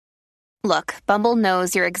Look, Bumble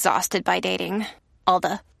knows you're exhausted by dating. All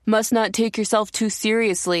the must not take yourself too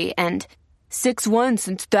seriously and 6'1"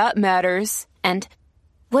 since that matters. And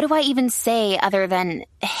what do I even say other than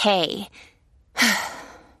hey?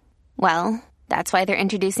 Well, that's why they're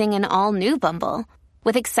introducing an all-new Bumble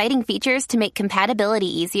with exciting features to make compatibility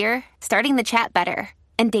easier, starting the chat better,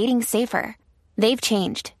 and dating safer. They've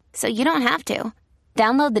changed, so you don't have to.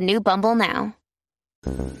 Download the new Bumble now.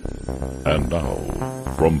 And now,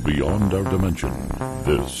 from beyond our dimension,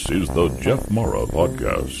 this is the Jeff Mara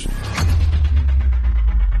Podcast.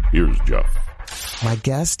 Here's Jeff. My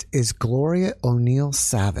guest is Gloria O'Neill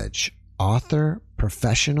Savage, author,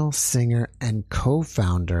 professional singer, and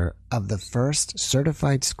co-founder of the first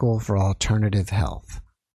certified school for alternative health.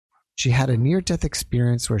 She had a near-death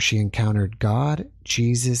experience where she encountered God,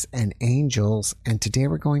 Jesus, and angels, and today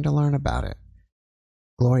we're going to learn about it.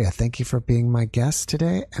 Gloria, thank you for being my guest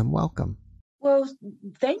today, and welcome. Well,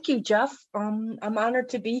 thank you, Jeff. I'm honored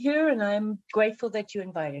to be here, and I'm grateful that you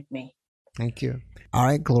invited me. Thank you. All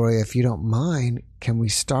right, Gloria, if you don't mind, can we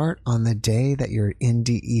start on the day that your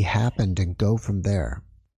NDE happened and go from there?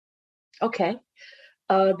 Okay.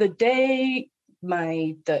 The day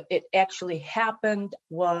it actually happened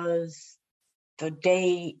was the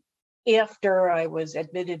day after I was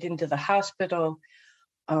admitted into the hospital,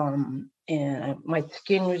 and my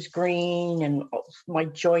skin was green and my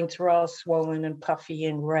joints were all swollen and puffy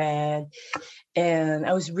and red. And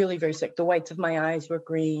I was really very sick. The whites of my eyes were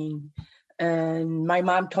green. And my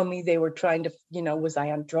mom told me they were trying to, was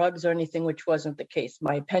I on drugs or anything, which wasn't the case.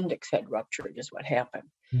 My appendix had ruptured is what happened.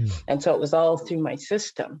 And so it was all through my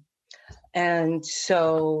system. And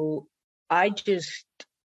so I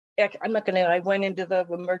went into the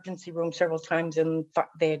emergency room several times and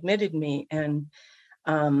they admitted me. And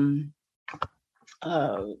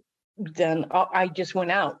then I just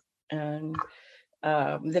went out. And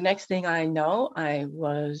the next thing I know, I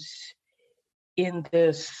was in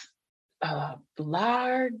this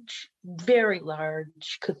large, very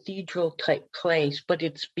large cathedral type place, but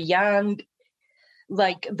it's beyond,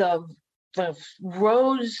 like the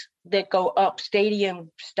rows that go up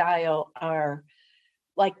stadium style are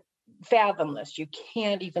like fathomless. You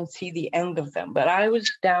can't even see the end of them. But I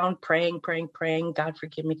was down praying, God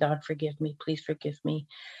forgive me, please forgive me.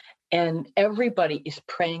 And everybody is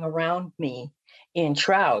praying around me in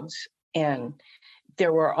shrouds, and they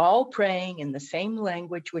were all praying in the same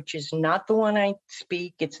language, which is not the one I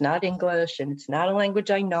speak. It's not English, and it's not a language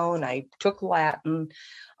I know. And I took Latin,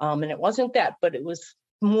 and it wasn't that, but it was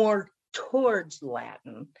more towards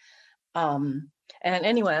Latin. And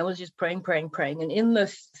anyway, I was just praying. And in the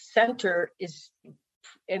center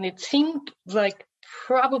and it seemed like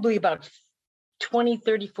probably about 20,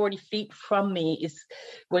 30, 40 feet from me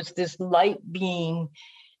was this light being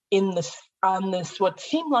on this what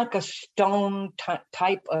seemed like a stone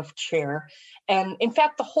type of chair. And in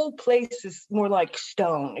fact, the whole place is more like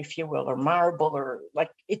stone, if you will, or marble, or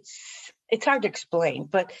like it's hard to explain.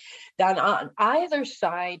 But then on either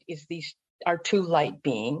side are two light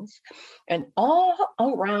beings, and all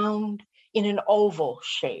around in an oval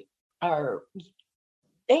shape are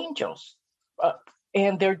angels.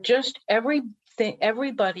 And they're just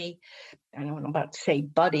everybody, I don't know about to say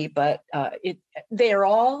buddy, but they're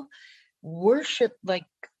all worship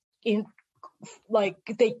you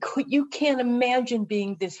can't imagine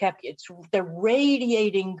being this happy. They're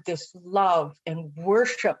radiating this love and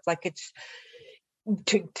worship, like it's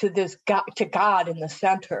to this God, to God in the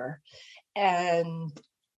center. And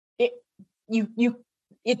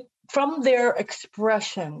from their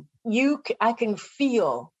expression, I can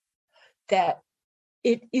feel that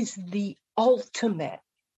it is the ultimate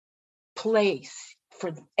place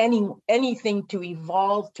for anything to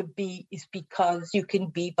evolve to be, is because you can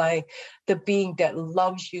be by the being that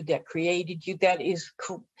loves you, that created you, that is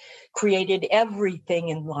created everything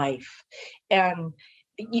in life. And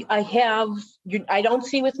I don't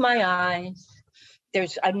see with my eyes.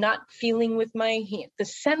 I'm not feeling with my hand. The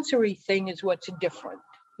sensory thing is what's different.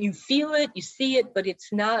 You feel it, you see it, but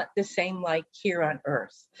it's not the same like here on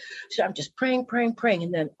earth. So I'm just praying.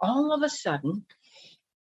 And then all of a sudden,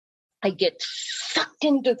 I get sucked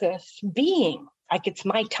into this being, like it's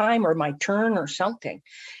my time or my turn or something.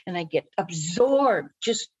 And I get absorbed,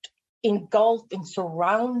 just engulfed and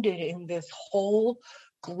surrounded in this whole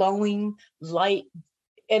glowing light.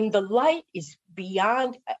 And the light is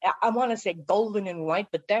beyond, I want to say golden and white,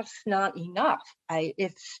 but that's not enough.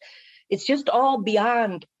 It's just all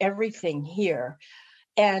beyond everything here.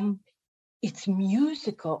 And it's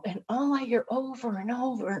musical. And all I hear over and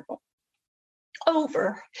over and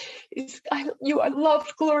over is, I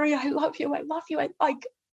love Gloria. I love you.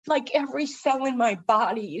 like every cell in my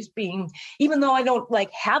body is being, even though I don't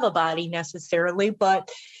like have a body necessarily, but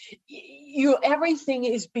everything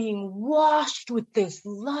is being washed with this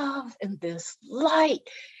love and this light.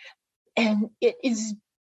 And it is,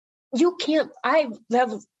 I've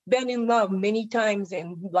been in love many times,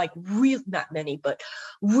 and like not many, but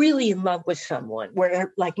really in love with someone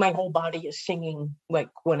where like my whole body is singing, like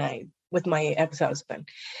with my ex-husband.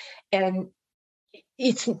 And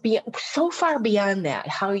it's so far beyond that,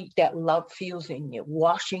 how that love feels in you,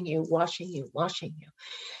 washing you.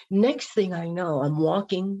 Next thing I know, I'm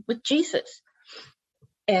walking with Jesus.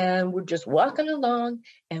 And we're just walking along,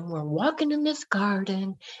 and we're walking in this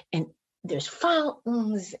garden, and there's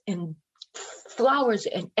fountains and flowers,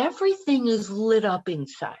 and everything is lit up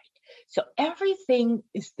inside. So everything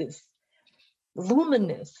is this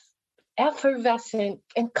luminous, effervescent,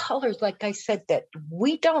 and colors, like I said, that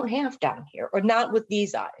we don't have down here, or not with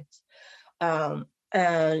these eyes.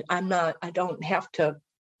 And I'm not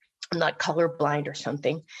colorblind or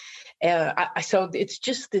something. So it's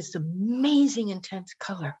just this amazing, intense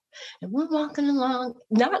color. And we're walking along,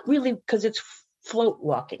 not really because it's float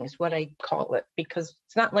walking is what I call it, because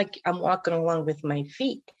it's not like I'm walking along with my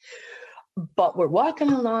feet, but we're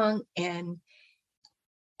walking along, and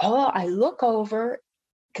I look over,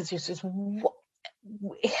 because there's this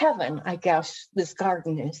heaven, I guess this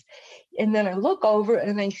garden is. And then I look over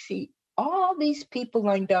and I see all these people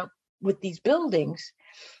lined up with these buildings,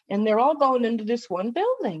 and they're all going into this one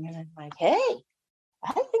building. And I'm like, hey,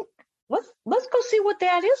 I think let's go see what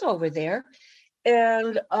that is over there.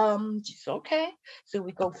 And she's okay. So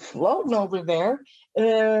we go floating over there.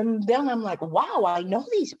 And then I'm like, wow, I know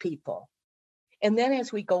these people. And then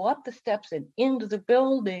as we go up the steps and into the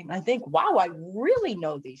building, I think, wow, I really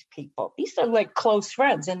know these people. These are like close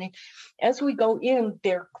friends. And as we go in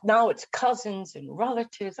there, now it's cousins and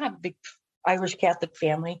relatives. I have a big Irish Catholic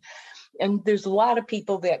family. And there's a lot of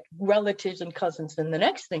people that relatives and cousins. And the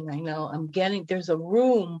next thing I know, there's a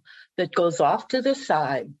room that goes off to the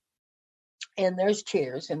side. And there's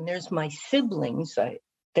chairs, and there's my siblings.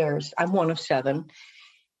 I'm one of 7.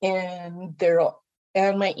 And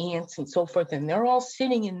and my aunts and so forth, and they're all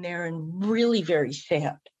sitting in there and really very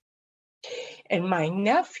sad. And my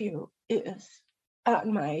nephew is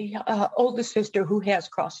my oldest sister, who has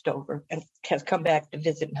crossed over and has come back to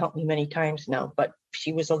visit and help me many times now, but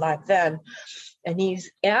she was alive then. And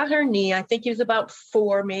he's at her knee. I think he was about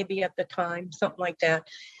 4 maybe at the time, something like that.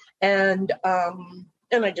 And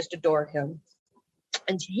I just adore him.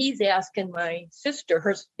 And he's asking my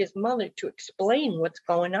sister, his mother, to explain what's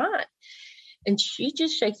going on. And she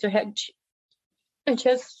just shakes her head and she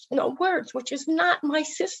has no words, which is not my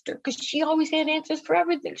sister, because she always had answers for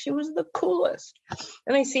everything. She was the coolest.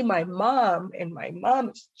 And I see my mom, and my mom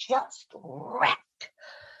is just wrecked.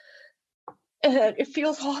 And it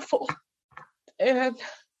feels awful. And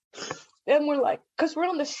then we're like, because we're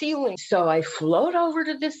on the ceiling. So I float over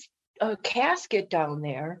to this casket down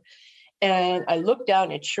there. And I look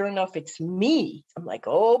down, and sure enough, it's me. I'm like,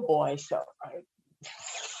 oh boy. So I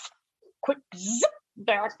quick zip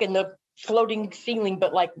back in the floating ceiling,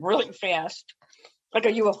 but like really fast, like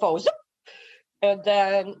a UFO. Zip. And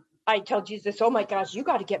then I tell Jesus, oh my gosh, you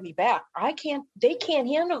got to get me back. They can't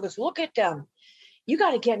handle this. Look at them. You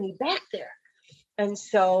got to get me back there. And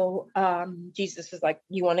so Jesus is like,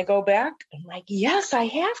 you want to go back? I'm like, yes, I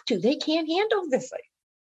have to. They can't handle this.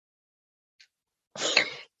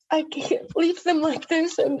 I can't leave them like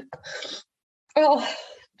this. And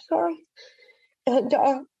sorry. And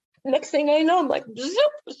next thing I know, I'm like,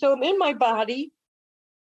 zip. So I'm in my body.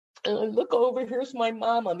 And I look over, here's my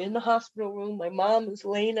mom. I'm in the hospital room. My mom is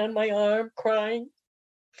laying on my arm, crying.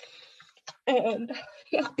 And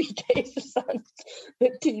Happy Days is on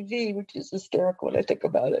the TV, which is hysterical when I think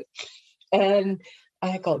about it. And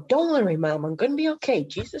I go, don't worry, Mom, I'm going to be okay.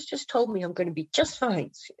 Jesus just told me I'm going to be just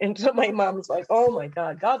fine. And so my mom's like, oh my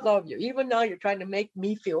God, God love you. Even now you're trying to make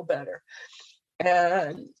me feel better.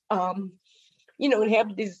 And, it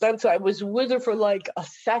happened to son. So I was with her for like a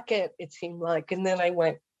second, it seemed like. And then I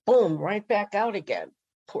went, boom, right back out again.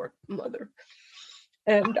 Poor mother.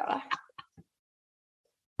 And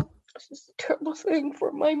this is a terrible thing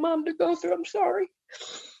for my mom to go through. I'm sorry.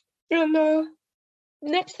 And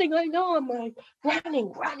next thing I know, I'm like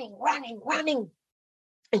running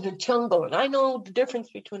in the jungle. And I know the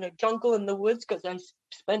difference between a jungle and the woods, because I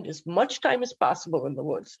spend as much time as possible in the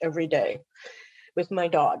woods every day with my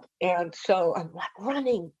dog. And so I'm like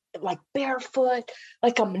running, like barefoot,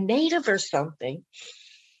 like I'm a native or something.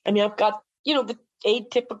 I mean, I've got, the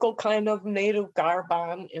atypical kind of native garb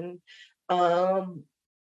on, and running,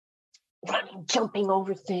 jumping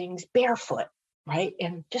over things, barefoot. right?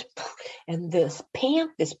 And this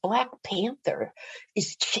Black Panther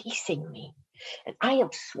is chasing me. And I am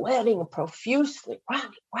sweating profusely,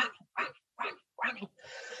 running.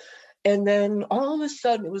 And then all of a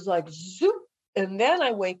sudden it was like zoop. And then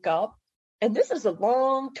I wake up. And this is a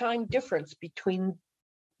long time difference between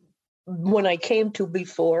when I came to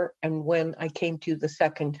before and when I came to the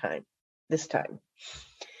second time, this time.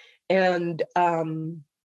 And,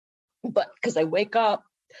 but because I wake up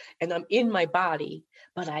and I'm in my body,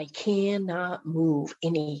 but I cannot move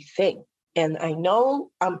anything. And I know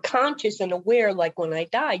I'm conscious and aware, like when I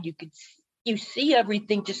died, you see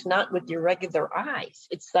everything, just not with your regular eyes.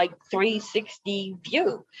 It's like 360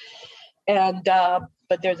 view. And,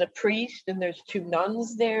 but there's a priest and there's 2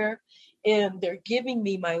 nuns there, and they're giving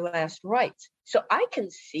me my last rites. So I can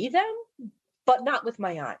see them, but not with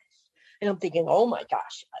my eyes. And I'm thinking, oh my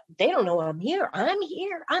gosh, they don't know I'm here. I'm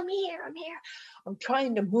here. I'm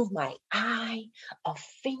trying to move my eye, a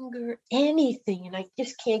finger, anything. And I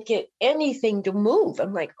just can't get anything to move.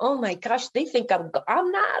 I'm like, oh my gosh, they think I'm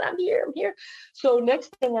not, I'm here. So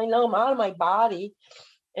next thing I know, I'm out of my body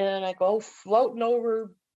and I go floating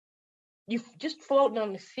over. You just floating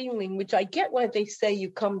on the ceiling, which I get why they say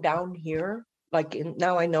you come down here. Like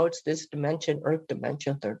now I know it's this dimension, earth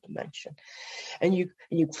dimension, third dimension. And you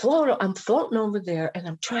float, I'm floating over there and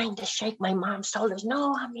I'm trying to shake my mom's shoulders.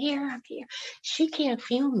 No, I'm here. She can't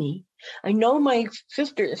feel me. I know my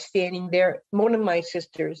sister is standing there. One of my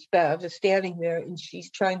sisters, Bev, is standing there and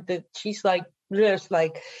she's like this,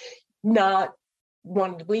 like not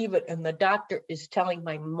wanting to leave it. And the doctor is telling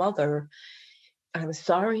my mother, I'm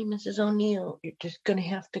sorry, Mrs. O'Neill, you're just going to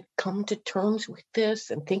have to come to terms with this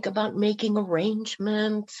and think about making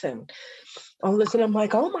arrangements and all this. And I'm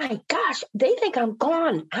like, oh my gosh, they think I'm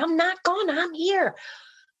gone. I'm not gone. I'm here.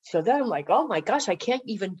 So then I'm like, oh my gosh, I can't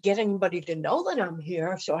even get anybody to know that I'm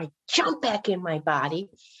here. So I jump back in my body,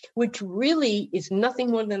 which really is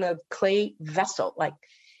nothing more than a clay vessel. Like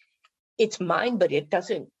it's mine, but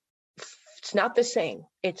it's not the same.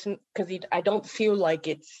 It's because I don't feel like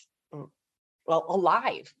it's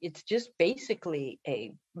alive. It's just basically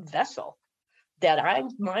a vessel that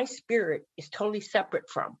my spirit is totally separate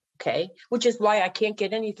from, okay? Which is why I can't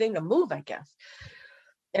get anything to move, I guess.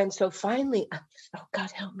 And so finally, I'm just, oh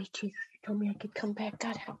God, help me, Jesus. You told me I could come back.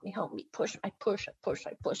 God, help me. Push. I push.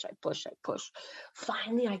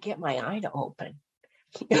 Finally, I get my eye to open.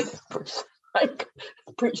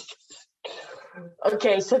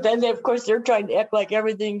 Okay, so then of course they're trying to act like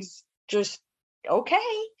everything's just okay.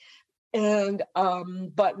 And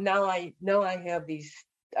but now I have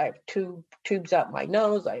I have 2 tubes out my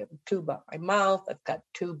nose, I have a tube out my mouth, I've got a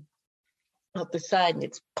tube out the side, and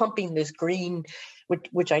it's pumping this green,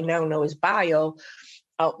 which I now know is bio,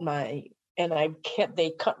 out my, and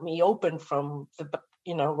they cut me open from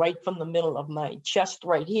right from the middle of my chest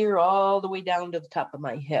right here all the way down to the top of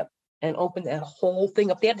my hip, and open that whole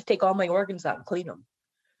thing up. They had to take all my organs out and clean them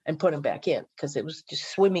and put them back in because it was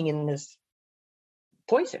just swimming in this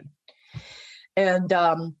poison. And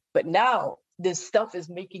but now this stuff is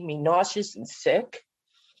making me nauseous and sick,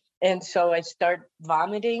 and so I start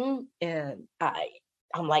vomiting, and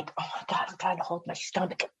I'm like, oh my God, I'm trying to hold my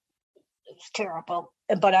stomach. It's terrible.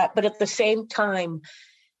 But at the same time,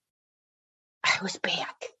 I was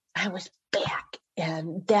back,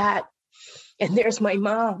 and there's my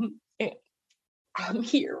mom, and I'm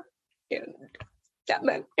here, and that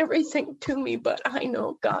meant everything to me. But I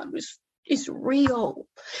know God is real.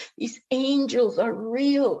 These angels are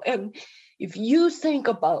real. And if you think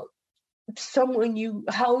about someone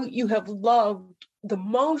how you have loved the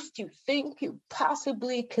most you think you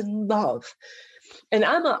possibly can love. And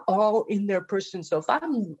I'm an all in there person. So if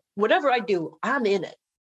whatever I do, I'm in it.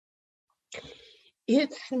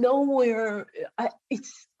 It's nowhere.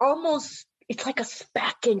 It's like a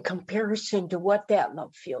speck in comparison to what that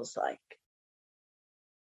love feels like.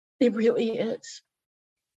 It really is.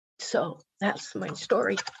 So that's my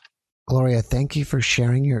story. Gloria, thank you for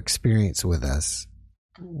sharing your experience with us.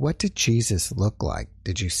 What did Jesus look like?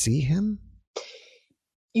 Did you see him?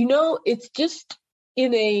 It's just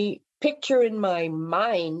in a picture in my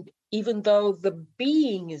mind, even though the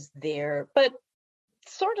being is there, but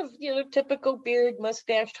sort of, typical beard,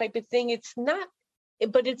 mustache type of thing. It's not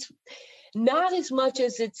as much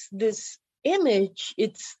as it's this image.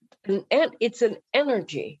 It's an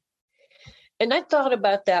energy. And I thought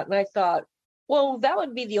about that, and I thought, well, that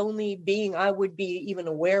would be the only being I would be even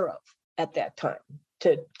aware of at that time,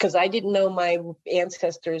 because I didn't know my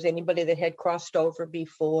ancestors, anybody that had crossed over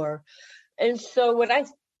before. And so what I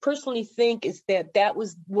personally think is that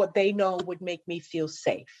was what they know would make me feel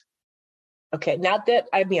safe. Okay, not that,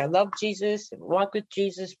 I love Jesus and walk with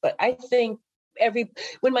Jesus, but I think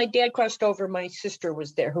when my dad crossed over, my sister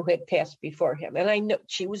was there who had passed before him. And I know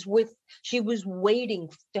she was waiting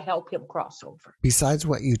to help him cross over. Besides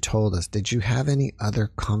what you told us, did you have any other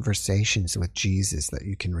conversations with Jesus that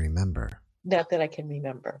you can remember? Not that I can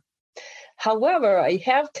remember. However, I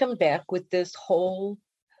have come back with this whole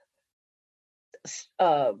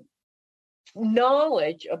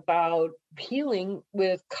knowledge about healing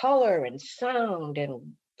with color and sound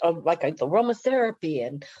and like aromatherapy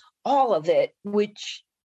and all of it, which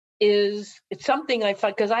it's something I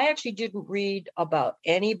find, because I actually didn't read about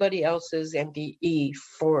anybody else's NDE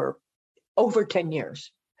for over 10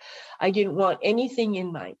 years. I didn't want anything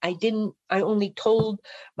in mine. I only told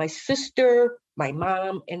my sister, my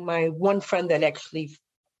mom, and my one friend that actually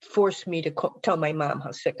forced me to tell my mom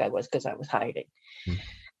how sick I was because I was hiding.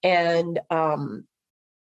 And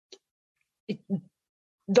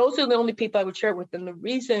those are the only people I would share it with. And the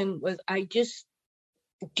reason was I just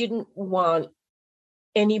didn't want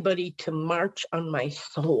anybody to march on my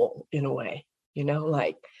soul in a way,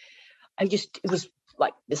 like it was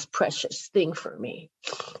like this precious thing for me.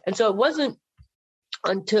 And so it wasn't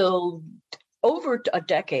until over a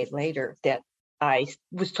decade later that I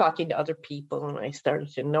was talking to other people and I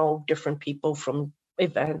started to know different people from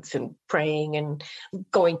events and praying and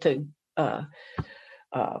going to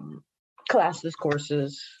classes,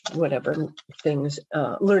 courses, whatever things,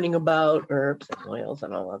 learning about herbs and oils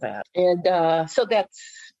and all of that. And so that's,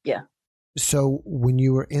 yeah. So when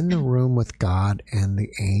you were in the room with God and the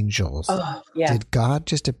angels, did God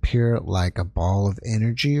just appear like a ball of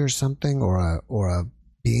energy or something, or a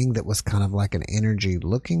being that was kind of like an energy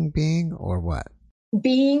looking being, or what?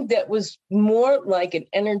 Being that was more like an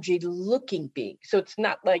energy looking being. So it's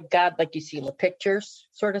not like God like you see in the pictures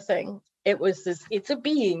sort of thing. It's a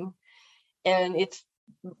being, and it's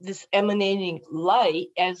this emanating light,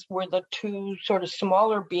 as were the two sort of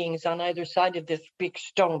smaller beings on either side of this big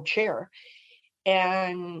stone chair.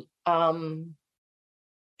 And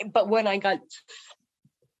but when I got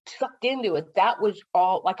sucked into it, that was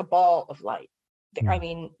all like a ball of light. I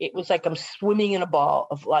mean, it was like I'm swimming in a ball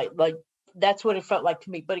of light. Like that's what it felt like to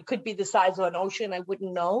me. But it could be the size of an ocean. I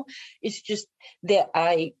wouldn't know. It's just that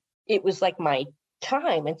it was like my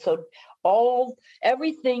time. And so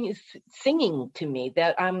everything is singing to me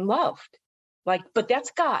that I'm loved. Like, but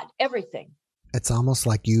that's God, everything. It's almost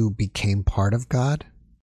like you became part of God.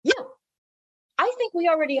 Yeah, I think we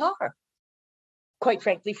already are. Quite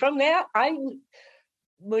frankly, from that,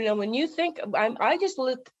 when you think,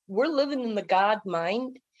 we're living in the God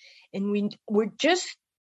mind, and we're just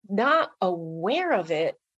not aware of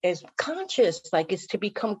it as conscious, like it's to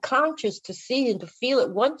become conscious, to see and to feel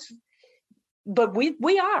it once. But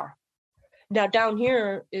we are. Now down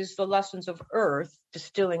here is the lessons of earth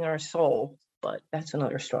distilling our soul, but that's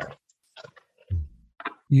another story.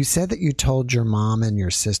 You said that you told your mom and your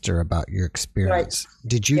sister about your experience. Right.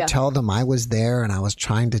 Did you tell them I was there and I was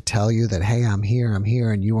trying to tell you that, hey, I'm here,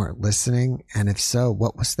 and you weren't listening? And if so,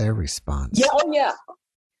 what was their response? Yeah, oh yeah.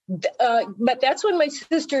 But that's when my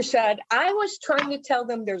sister said, I was trying to tell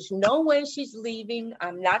them there's no way she's leaving.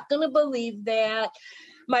 I'm not going to believe that.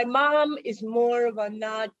 My mom is more of a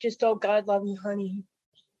not just, oh, God love you, honey.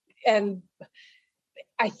 And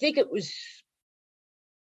I think it was,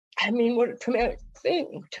 what a traumatic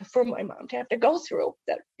thing for my mom to have to go through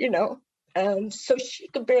that, so she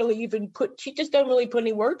could barely even she just doesn't really put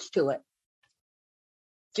any words to it.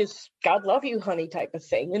 Just God love you, honey type of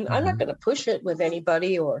thing. And I'm not going to push it with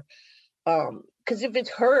anybody or, because if it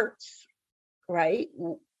hurts, right,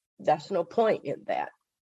 that's no point in that.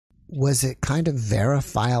 Was it kind of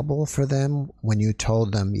verifiable for them when you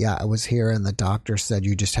told them, yeah, I was here and the doctor said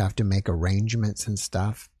you just have to make arrangements and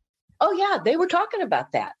stuff? Oh yeah, they were talking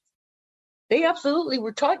about that. They absolutely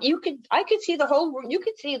were talking. I could see the whole room. You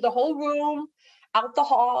could see the whole room out the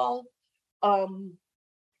hall.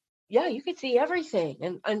 Yeah, you could see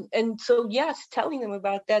everything. And so, yes, telling them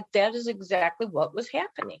about that is exactly what was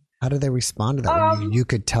happening. How did they respond to that when you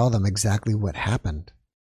could tell them exactly what happened?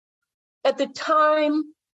 At the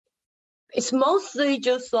time, it's mostly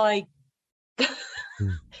just like,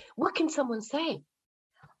 what can someone say?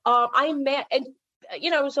 I met, and,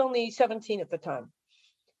 I was only 17 at the time,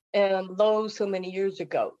 and so many years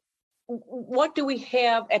ago. What do we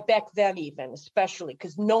have back then, even, especially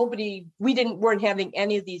because we weren't having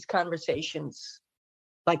any of these conversations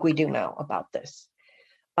like we do now about this,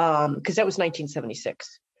 because that was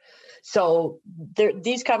 1976. So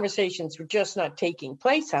these conversations were just not taking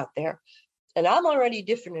place out there. And I'm already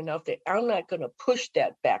different enough that I'm not going to push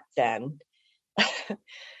that back then.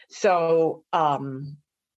 So,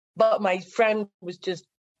 but my friend was just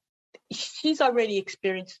she's already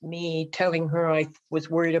experienced me telling her I was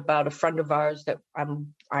worried about a friend of ours that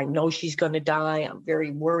I know she's going to die. I'm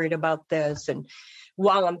very worried about this. And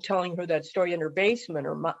while I'm telling her that story in her basement,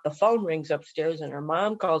 the phone rings upstairs and her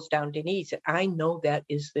mom calls down, Denise. And I know that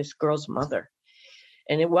is this girl's mother.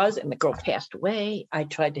 And it was, and the girl passed away. I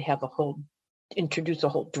tried to introduce a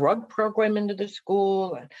whole drug program into the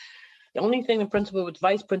school. And the only thing the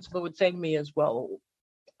vice principal would say to me is, well,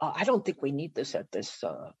 I don't think we need this at this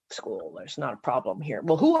school. There's not a problem here.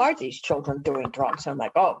 Well, who are these children doing drugs? I'm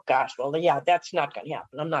like, oh, gosh, well, yeah, that's not going to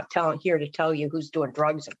happen. I'm not here to tell you who's doing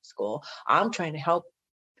drugs in school. I'm trying to help.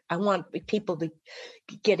 I want people to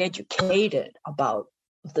get educated about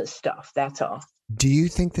this stuff. That's all. Do you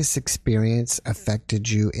think this experience affected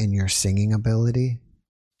you in your singing ability?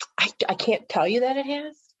 I can't tell you that it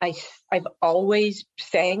has. I've always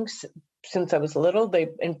sang since I was little.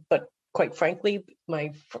 But quite frankly,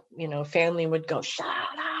 my family would go, shut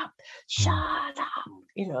up,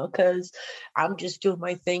 because I'm just doing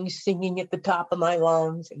my thing, singing at the top of my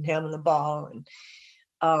lungs and having a ball. And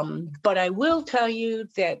but I will tell you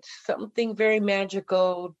that something very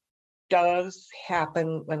magical does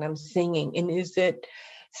happen when I'm singing. And is it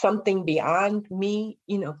something beyond me,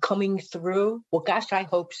 coming through? Well, gosh, I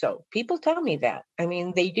hope so. People tell me that. I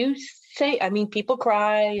mean, they do say, people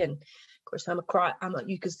cry, and of course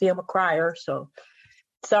you can see I'm a crier. So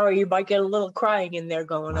sorry, you might get a little crying in there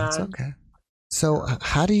going on. That's okay. So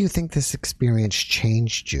how do you think this experience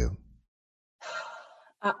changed you?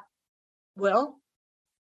 Well,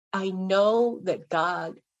 I know that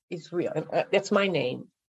God is real. That's my name.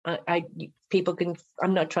 I'm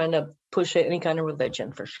not trying to push any kind of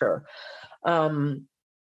religion for sure. And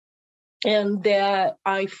that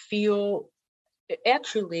I feel,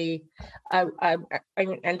 actually, I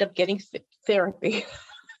end up getting therapy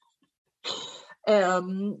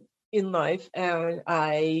in life.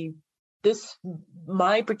 And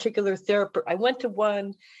my particular therapist, I went to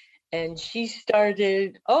one and she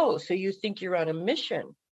started, oh, so you think you're on a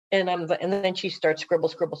mission? And then she starts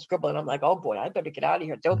scribble. And I'm like, oh boy, I better get out of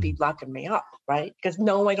here. They'll be locking me up, right? Because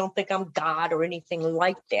no, I don't think I'm God or anything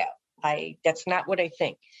like that. That's not what I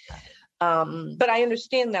think. But I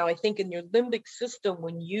understand now. I think in your limbic system,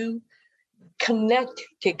 when you connect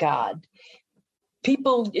to God,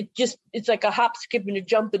 it's like a hop, skip, and a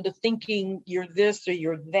jump into thinking you're this or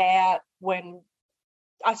you're that.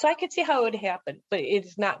 So I could see how it would happen, but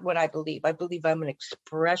it's not what I believe. I believe I'm an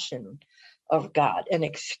expression of God, an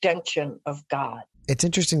extension of God. It's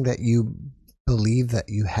interesting that you believe that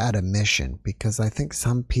you had a mission, because I think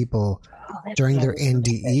some people during their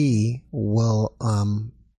NDE will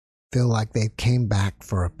feel like they came back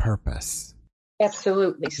for a purpose.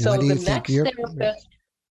 Absolutely. So the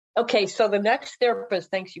next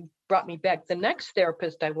therapist, thanks, you brought me back. The next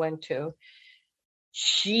therapist I went to,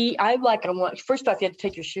 first off, you had to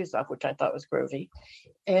take your shoes off, which I thought was groovy.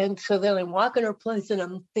 And so then I'm walking her place and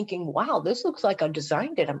I'm thinking, wow, this looks like I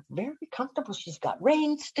designed it. I'm very comfortable. She's got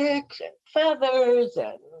rain sticks and feathers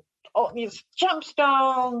and all these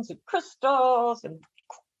gemstones and crystals and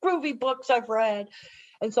groovy books I've read.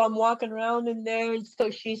 And so I'm walking around in there. And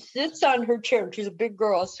so she sits on her chair. She's a big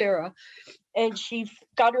girl, Sarah. And she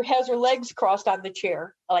has her legs crossed on the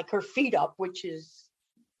chair, like her feet up, which is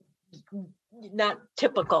not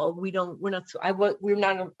typical. We're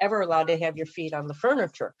not ever allowed to have your feet on the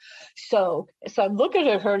furniture. So I'm looking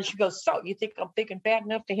at her and she goes, so you think I'm big and bad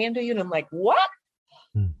enough to handle you? And I'm like, what?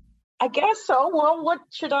 I guess so. Well, what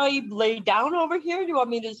should I lay down over here? Do you want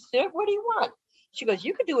me to sit? What do you want? She goes,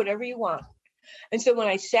 you can do whatever you want. And so when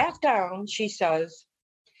I sat down, she says,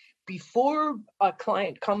 before a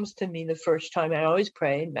client comes to me the first time, I always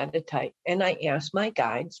pray and meditate. And I ask my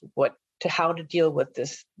guides how to deal with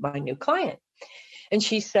my new client. And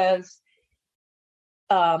she says,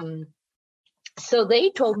 so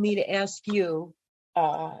they told me to ask you,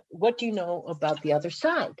 what do you know about the other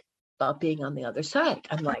side, about being on the other side?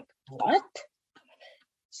 I'm like, what?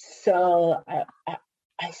 So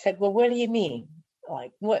I said, well, what do you mean?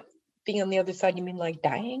 Like, what, being on the other side, you mean like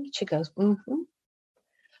dying? She goes, mm-hmm.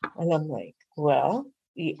 And I'm like, well,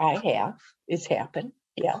 it's happened.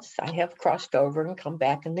 Yes, I have crossed over and come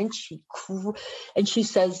back. And then she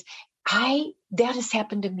says, that has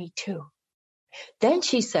happened to me too. Then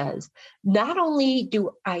she says, not only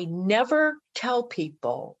do I never tell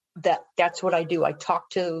people that that's what I do, I talk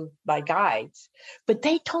to my guides, but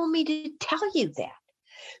they told me to tell you that.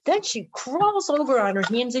 Then she crawls over on her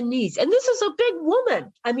hands and knees. And this is a big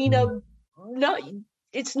woman. I mean,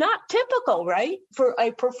 it's not typical, right? For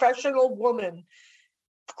a professional woman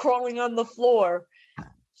crawling on the floor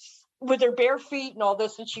with her bare feet and all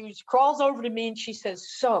this. And she crawls over to me and she says,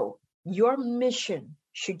 so your mission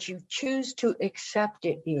should you choose to accept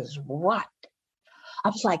it, is what? I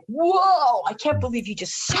was like, whoa, I can't believe you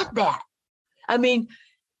just said that. I mean,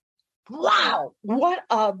 wow,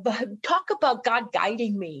 talk about God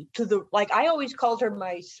guiding me to the, like, I always called her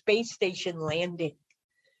my space station landing.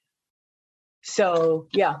 So,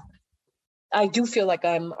 yeah, I do feel like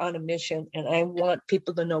I'm on a mission, and I want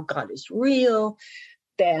people to know God is real,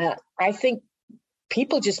 that I think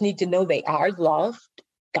people just need to know they are loved.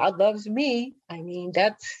 God loves me. I mean,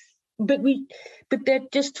 but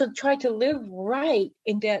that just to try to live right,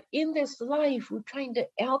 and that in this life, we're trying to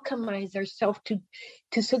alchemize ourselves to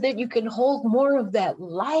so that you can hold more of that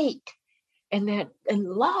light and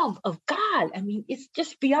love of God. I mean, it's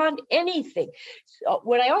just beyond anything. So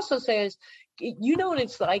what I also say is, you know what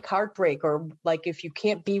it's like, heartbreak, or like if you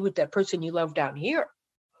can't be with that person you love down here.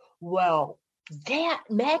 Well, that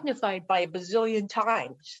magnified by a bazillion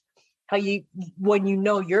times. When you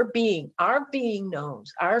know our being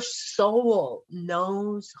knows, our soul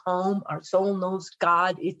knows home, our soul knows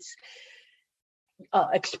God. It's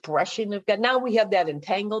expression of God. Now we have that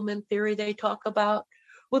entanglement theory they talk about.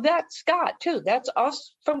 Well, that's God too. That's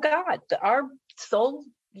us from God. Our soul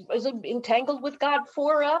is entangled with God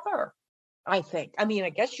forever, I think. I mean, I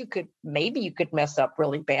guess maybe you could mess up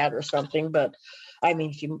really bad or something, but I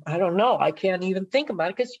mean, I don't know. I can't even think about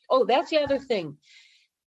it because, that's the other thing.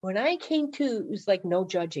 When I came to, it was like no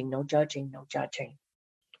judging, no judging, no judging.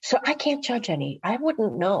 So I can't judge I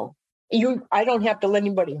wouldn't know. I don't have to let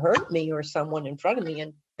anybody hurt me or someone in front of me.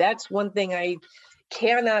 And that's one thing I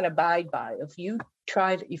cannot abide by. If you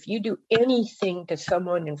do anything to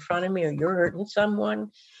someone in front of me, or you're hurting someone,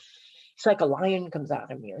 it's like a lion comes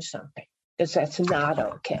out of me or something. Because that's not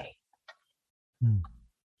okay.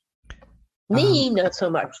 Me, not so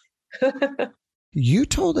much. You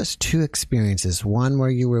told us two experiences. One where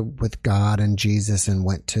you were with God and Jesus and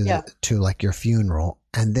went to like your funeral,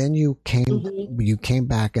 and then you came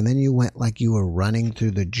back, and then you went like you were running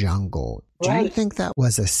through the jungle. Do you think that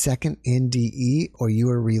was a second NDE, or you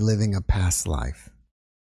were reliving a past life?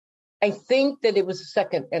 I think that it was a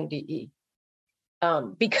second NDE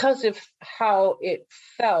because of how it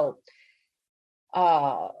felt.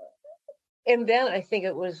 And then I think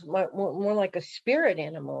it was more like a spirit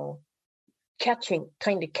animal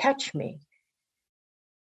trying to catch me.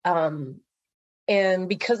 And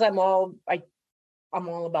because I'm all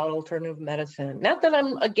about alternative medicine. Not that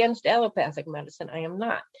I'm against allopathic medicine, I am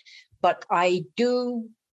not. But in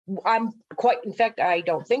fact, I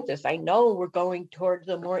don't think this. I know we're going towards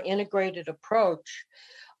a more integrated approach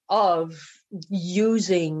of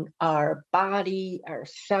using our body, our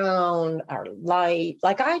sound, our light,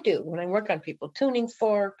 like I do when I work on people, tuning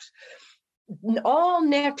forks, all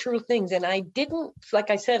natural things. And I didn't, like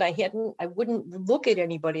I said, I wouldn't look at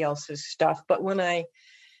anybody else's stuff. But when they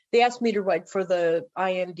asked me to write for the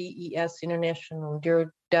INDES, International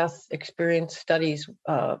Near-Death Experience Studies,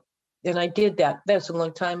 and I did that. That's a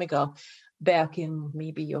long time ago, back in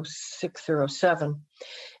maybe 06 or 07.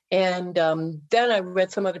 And then I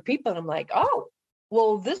read some other people, and I'm like, oh,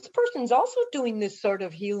 well, this person's also doing this sort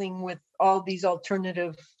of healing with all these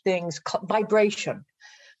alternative things, vibration.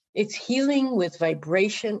 It's healing with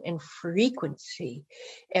vibration and frequency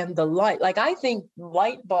and the light. Like, I think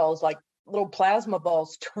light balls, like little plasma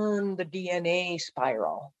balls, turn the DNA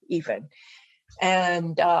spiral even.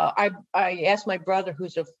 And I asked my brother,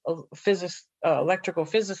 who's a electrical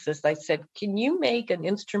physicist, I said, can you make an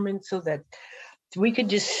instrument so that we could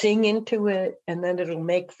just sing into it, and then it'll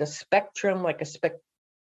make the spectrum, like a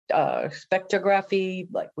spectrography,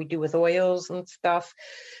 like we do with oils and stuff.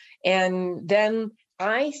 And then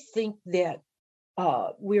I think that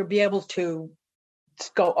we'll be able to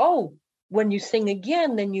go, oh, when you sing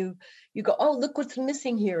again, then you go, oh, look what's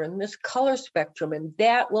missing here in this color spectrum. And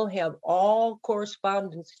that will have all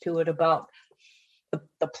correspondence to it about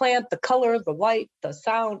the plant, the color, the light, the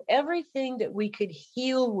sound, everything that we could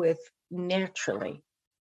heal with naturally.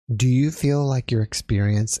 Do you feel like your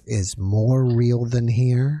experience is more real than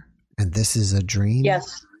here, and this is a dream?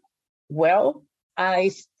 Yes. Well,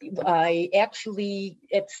 I actually,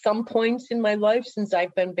 at some points in my life since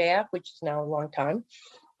I've been back, which is now a long time,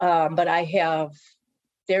 but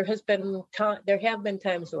there have been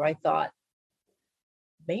times where I thought,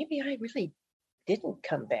 maybe I really didn't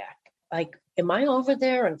come back. Like, am I over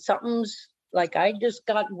there and something's like I just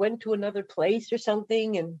went to another place or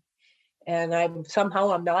something, and I'm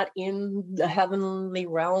not in the heavenly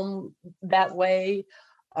realm that way.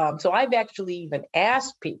 So I've actually even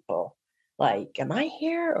asked people, like, am I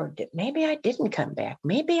here, or maybe I didn't come back?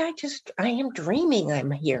 Maybe I am dreaming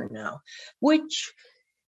I'm here now,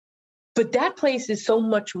 but that place is so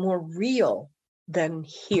much more real than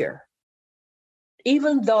here.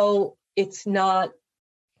 even though it's not,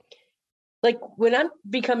 like when I'm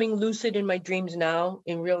becoming lucid in my dreams now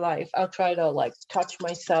in real life, I'll try to like touch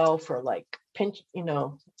myself or like pinch,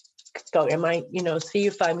 go, am I, see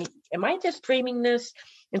if am I just dreaming this?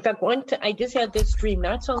 In fact, I just had this dream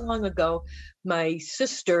not so long ago. My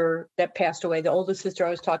sister that passed away, the oldest sister I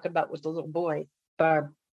was talking about was the little boy,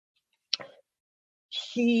 Barb.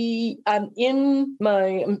 I'm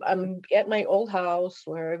at my old house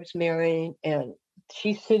where I was married, and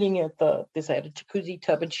she's sitting at I had a jacuzzi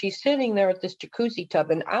tub, and she's sitting there at this jacuzzi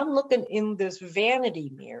tub, and I'm looking in this vanity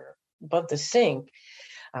mirror above the sink.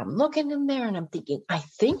 I'm looking in there and I'm thinking, I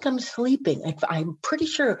think I'm sleeping. I'm pretty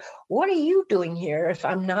sure. What are you doing here if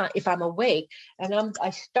I'm awake? And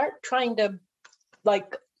I start trying to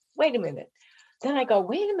like, wait a minute. Then I go,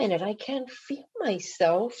 wait a minute, I can't feel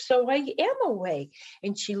myself. So I am awake.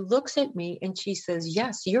 And she looks at me and she says,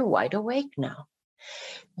 yes, you're wide awake now.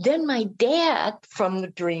 Then my dad from the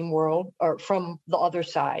dream world, or from the other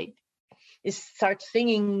side, starts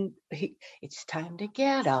singing, it's time to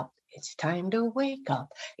get up. It's time to wake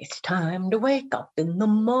up. It's time to wake up in the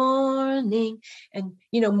morning. And,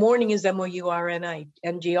 morning is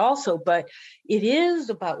MOURNING also, but it is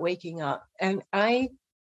about waking up. And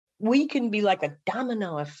we can be like a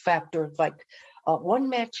domino effect, or like one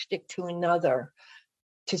matchstick to another,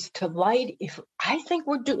 just to light. I think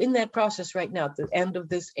we're in that process right now, at the end of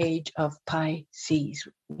this age of Pisces,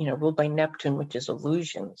 ruled by Neptune, which is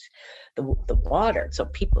illusions, the water. So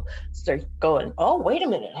people start going, oh, wait a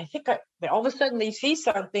minute, I think all of a sudden they see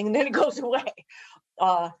something and then it goes away.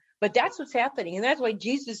 But that's what's happening. And that's why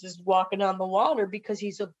Jesus is walking on the water, because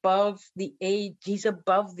he's above the age, he's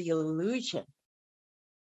above the illusion.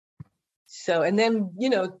 So, and then,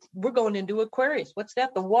 we're going into Aquarius. What's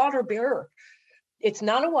that? The water bearer. It's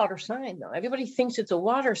not a water sign, though. Everybody thinks it's a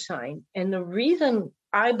water sign. And the reason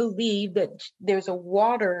I believe that there's a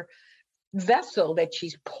water vessel, that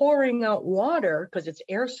she's pouring out water, because it's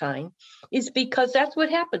air sign, is because that's what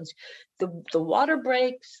happens. The water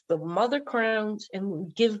breaks, the mother crowns,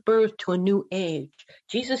 and gives birth to a new age.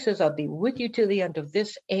 Jesus says, I'll be with you to the end of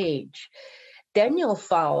this age. Then you'll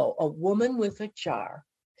follow a woman with a jar.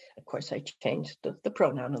 Of course, I changed the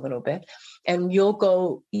pronoun a little bit. And you'll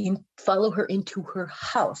go follow her into her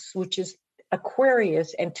house, which is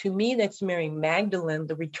Aquarius. And to me, that's Mary Magdalene,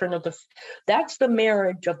 the return of that's the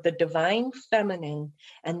marriage of the divine feminine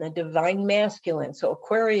and the divine masculine. So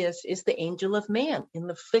Aquarius is the angel of man in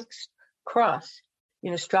the fixed cross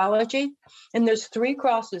in astrology. And there's 3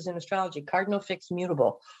 crosses in astrology: cardinal, fixed,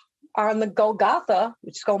 mutable. On the Golgotha,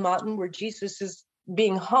 which is Skull Mountain, where Jesus is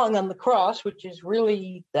being hung on the cross, which is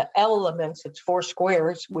really the elements, it's 4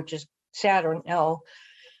 squares, which is Saturn, L,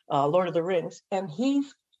 Lord of the Rings. And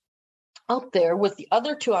he's up there with the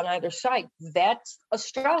other 2 on either side. That's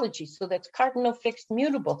astrology. So that's cardinal, fixed,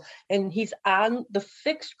 mutable. And he's on the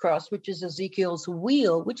fixed cross, which is Ezekiel's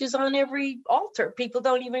wheel, which is on every altar. People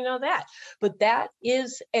don't even know that. But that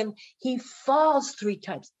is, and he falls 3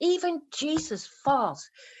 times. Even Jesus falls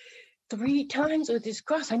 3 times with his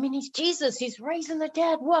cross. I mean, he's Jesus. He's raising the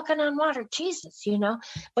dead, walking on water. Jesus,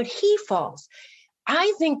 but he falls.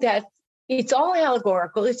 I think that it's all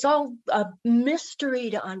allegorical. It's all a mystery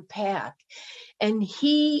to unpack. And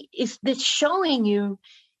he is showing you,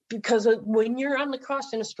 because when you're on the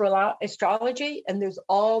cross in astrology, and there's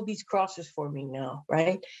all these crosses forming now,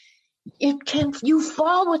 right? You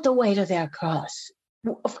fall with the weight of that cross.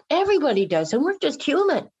 Everybody does. And we're just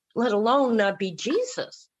human, let alone not be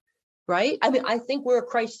Jesus. Right? I mean, I think we're a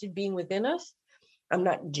Christed being within us. I'm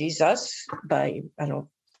not Jesus, but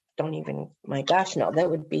don't even, my gosh, no, that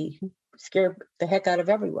would be scare the heck out of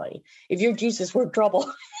everybody. If you're Jesus, we're in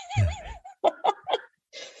trouble.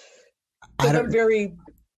 I'm very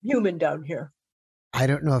human down here. I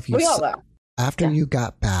don't know if we all are. After you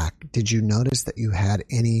got back, did you notice that you had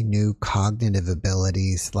any new cognitive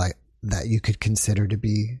abilities like that you could consider to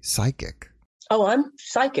be psychic? Oh, I'm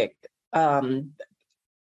psychic.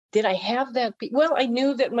 Did I have that? Well, I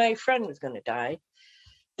knew that my friend was going to die.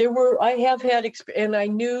 I have had, and I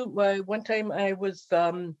knew one time I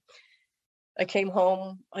came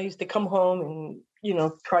home. I used to come home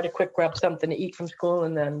and, try to quick grab something to eat from school,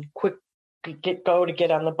 and then quick get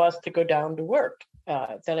on the bus to go down to work.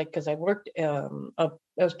 Because I worked, that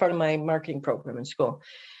was part of my marketing program in school.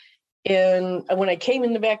 And when I came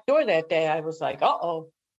in the back door that day, I was like, uh-oh.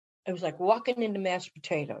 I was like walking into mashed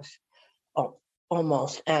potatoes. Oh,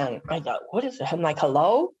 almost. And I thought, what is it? I'm like,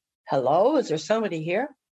 hello, is there somebody here?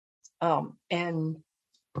 And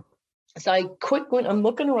so I'm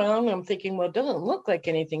looking around and I'm thinking, well, it doesn't look like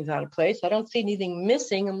anything's out of place. I don't see anything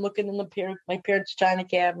missing. I'm looking in my parents' china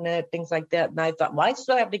cabinet, things like that. And I thought, well, I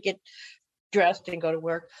still have to get dressed and go to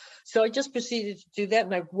work. So I just proceeded to do that.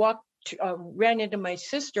 And I ran into my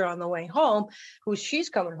sister on the way home, she's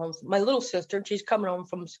coming home, my little sister, and she's coming home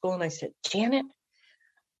from school. And I said, Janet,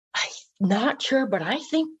 I'm not sure, but I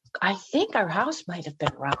think our house might have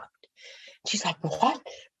been robbed. She's like, what?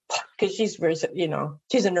 Because she's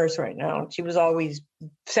a nurse right now. She was always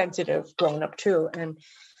sensitive growing up too. And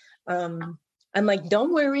I'm like,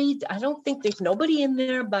 don't worry. I don't think there's nobody in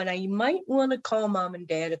there, but I might want to call mom and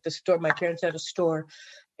dad at the store. My parents had a store,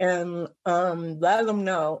 and let them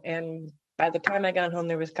know. And by the time I got home,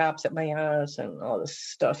 there was cops at my house and all this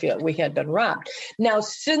stuff. Yeah, we had been robbed. Now,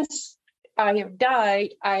 since I have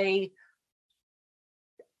died, I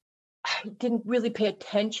didn't really pay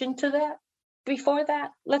attention to that before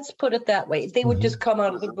that. Let's put it that way. They would just come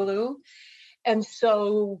out of the blue. And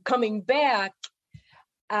so coming back,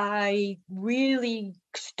 I really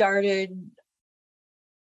started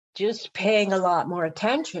just paying a lot more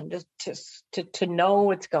attention to know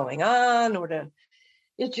what's going on,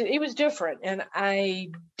 it was different. And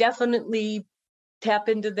I definitely tap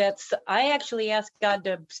into that. I actually asked God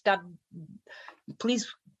to stop,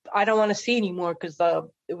 please, I don't want to see anymore, because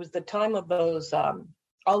it was the time of those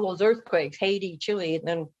all those earthquakes, Haiti, Chile, and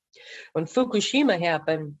then when Fukushima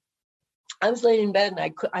happened, I was laying in bed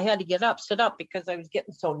and I had to sit up because I was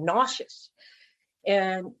getting so nauseous.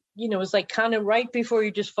 And, it was like kind of right before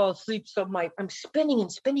you just fall asleep. So I'm spinning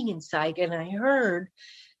and spinning inside. And I heard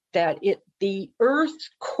that the Earth's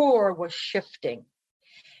core was shifting.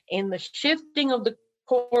 And the shifting of the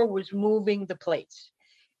core was moving the plates.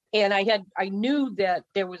 And I knew that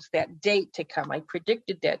there was that date to come. I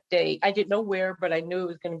predicted that day. I didn't know where, but I knew it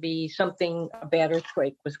was going to be a bad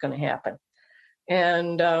earthquake was going to happen.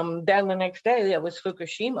 And then the next day, that was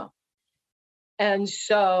Fukushima. And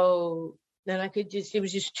so then it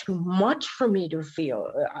was just too much for me to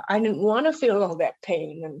feel. I didn't want to feel all that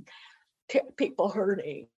pain and people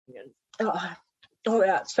hurting and all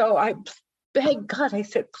that. So I begged God, I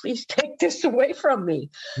said, please take this away from me.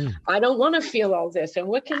 I don't want to feel all this. And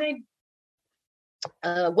what can I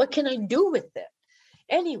do with it?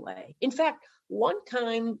 Anyway, in fact, one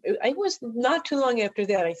time, I was not too long after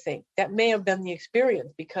that, I think, that may have been the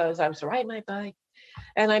experience, because I was riding my bike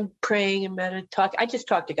and I'm praying and meditating. I just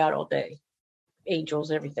talked to God all day, angels,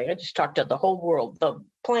 everything. I just talked to the whole world, the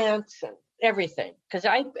plants and everything, because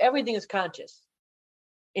everything is conscious.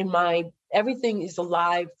 Everything is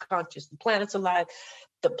alive, conscious. The planet's alive.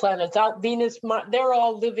 The planet's out. Venus, they're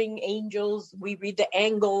all living angels. We read the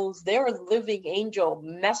angels. They're living angel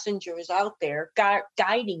messengers out there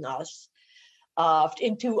guiding us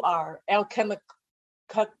into our alchemical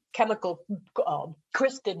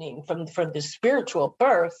christening from the spiritual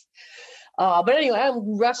birth. But anyway,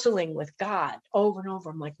 I'm wrestling with God over and over.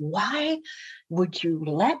 I'm like, why would you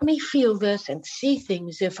let me feel this and see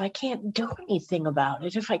things if I can't do anything about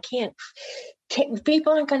it? If I can't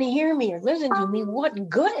people aren't going to hear me or listen to me, what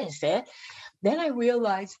good is it? Then I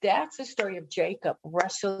realized that's the story of Jacob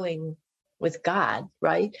wrestling with God,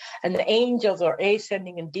 right? And the angels are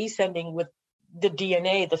ascending and descending with the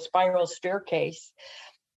DNA, the spiral staircase.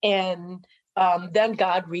 And then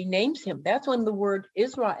God renames him. That's when the word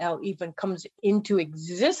Israel even comes into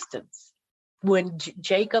existence, when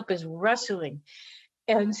Jacob is wrestling.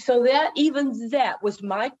 And so that was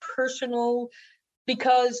my personal,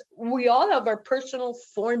 because we all have our personal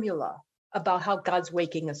formula about how God's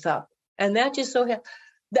waking us up. And that just so happened,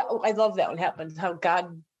 I love that when it happens, how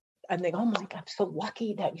God, I think, oh my God, I'm so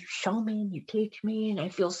lucky that you show me and you teach me, and I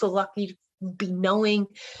feel so lucky to be knowing.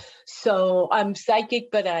 So I'm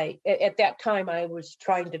psychic, but at that time I was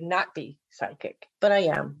trying to not be psychic, but I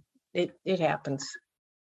am. It happens.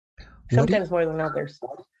 Sometimes more than others.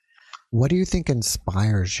 What do you think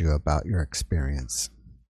inspires you about your experience?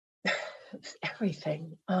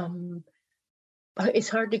 Everything. It's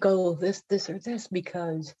hard to go this or this,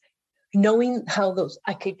 because knowing how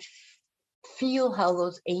I could feel how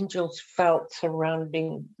those angels felt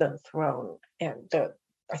surrounding the throne, and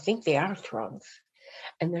I think they are thrones,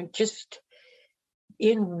 and they're just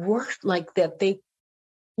in work like that.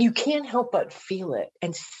 You can't help but feel it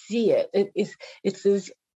and see it. It's this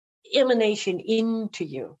emanation into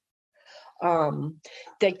you,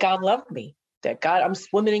 that God loved me, that God, I'm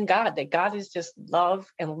swimming in God, that God is just love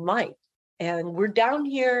and light. And we're down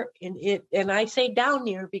here in it. And I say down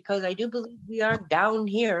here because I do believe we are down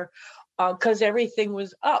here, because everything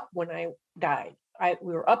was up when I died.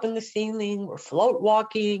 We were up in the ceiling, we're float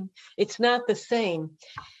walking. It's not the same.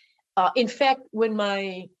 In fact, when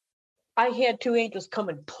I had two angels come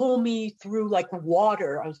and pull me through like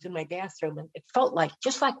water. I was in my bathroom and it felt like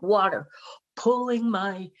just like water pulling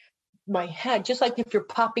my head, just like if you're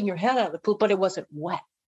popping your head out of the pool, but it wasn't wet.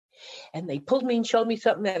 And they pulled me and showed me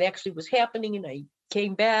something that actually was happening. And I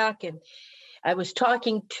came back and I was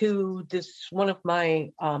talking to one of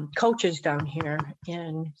my coaches down here.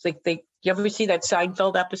 And it's like, you ever see that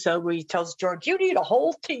Seinfeld episode where he tells George, you need a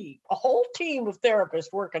whole team of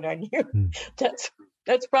therapists working on you?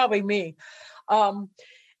 That's probably me.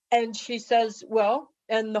 And she says, well,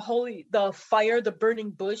 and the fire, the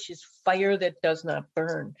burning bush is fire that does not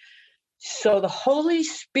burn. So the Holy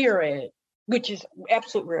Spirit, which is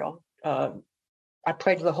absolute real. I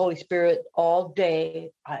pray to the Holy Spirit all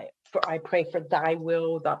day. I pray for thy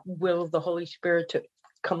will, the will of the Holy Spirit to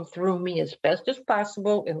come through me as best as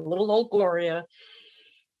possible in little old Gloria.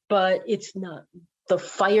 But it's not, the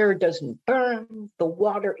fire doesn't burn, the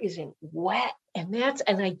water isn't wet. And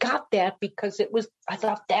I got that because I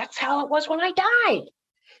thought that's how it was when I died.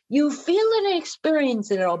 You feel it and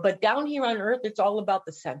experience it all, but down here on earth, it's all about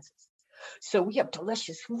the senses. So we have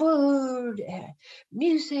delicious food and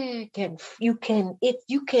music, and you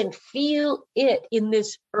can feel it in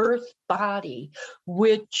this earth body,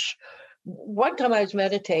 which one time I was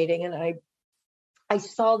meditating and I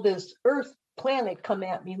saw this earth planet come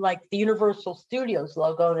at me like the Universal Studios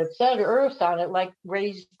logo, and it said earth on it, like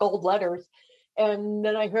raised gold letters. And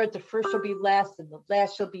then I heard the first shall be last and the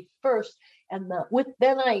last shall be first. And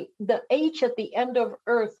the H at the end of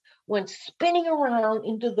earth went spinning around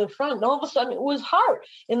into the front. And all of a sudden it was heart.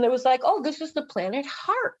 And it was like, oh, this is the planet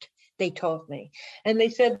heart, they told me. And they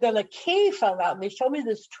said then a key fell out. And they showed me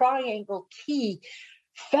this triangle key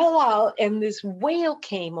fell out, and this whale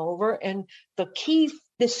came over, and the key,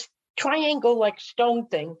 this triangle like stone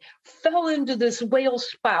thing, fell into this whale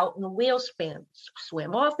spout, and the whale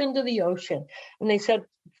swam off into the ocean. And they said,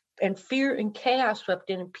 and fear and chaos swept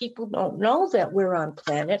in, and people don't know that we're on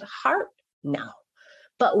planet heart now,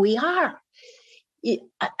 but we are.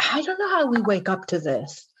 I don't know how we wake up to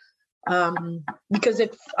this, because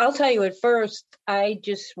I'll tell you, at first I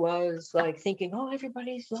just was like thinking, oh,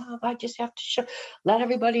 everybody's love, I just have to let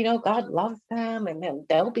everybody know God loves them, and then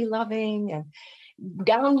they'll be loving. And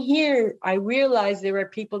down here, I realize there are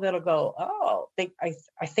people that'll go, oh,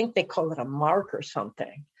 I think they call it a mark or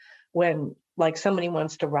something, when like somebody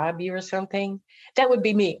wants to rob you or something. That would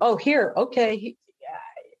be me. Oh, here, okay.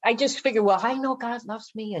 I just figure, well, I know God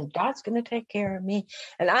loves me and God's going to take care of me.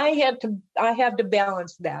 And I had to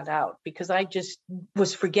balance that out, because I just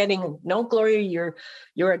was forgetting, no, Gloria,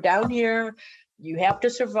 you're down here. You have to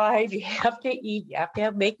survive. You have to eat. You have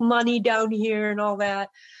to make money down here and all that.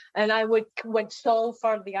 And I went so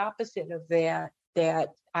far to the opposite of that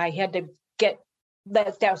I had to get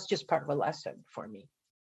that. That was just part of a lesson for me.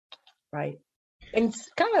 Right. And it's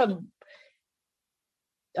kind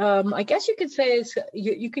of, I guess you could say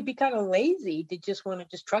you could be kind of lazy to just want to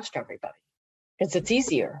just trust everybody, because it's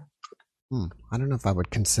easier. I don't know if I would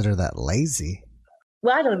consider that lazy.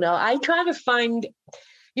 Well, I don't know. I try to find,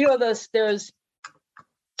 there's,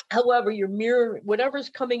 however, your mirror, whatever's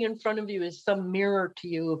coming in front of you is some mirror to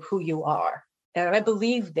you of who you are. And I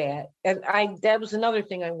believe that. And that was another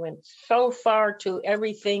thing. I went so far to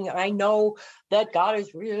everything. I know that God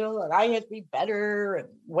is real, and I have to be better and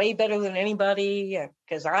way better than anybody,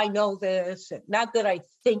 because I know this. And not that I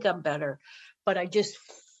think I'm better, but I just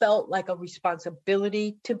felt like a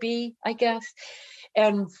responsibility to be, I guess.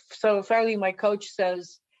 And so finally my coach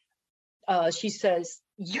says, she says,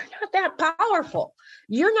 you're not that powerful.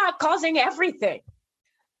 You're not causing everything.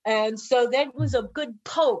 And so that was a good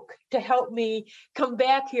poke to help me come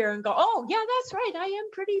back here and go, oh, yeah, that's right. I am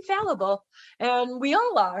pretty fallible. And we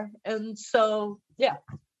all are. And so, yeah.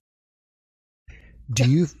 Do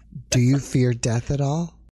you fear death at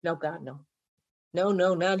all? No, God, no. No,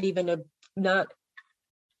 not even not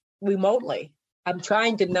remotely. I'm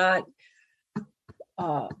trying to not.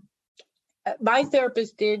 My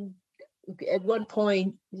therapist did at one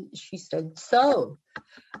point, she said, so,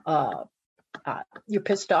 you're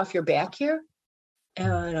pissed off you're back here?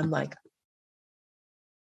 And I'm like,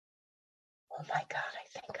 oh my God, I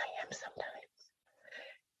think I am sometimes.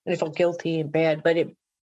 And I felt guilty and bad, but it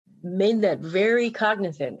made that very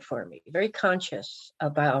cognizant for me, very conscious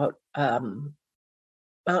about, I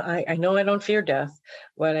know I don't fear death.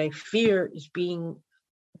 What I fear is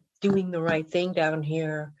doing the right thing down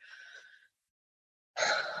here,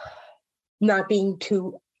 not being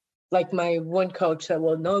too, like my one coach said,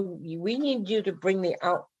 well, no, we need you to bring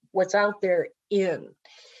what's out there in.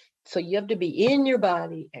 So you have to be in your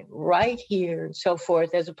body and right here and so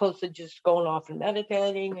forth, as opposed to just going off and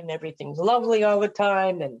meditating and everything's lovely all the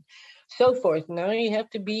time and so forth. Now you have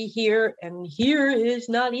to be here, and here is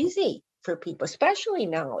not easy for people, especially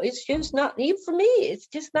now. It's just not, even for me, it's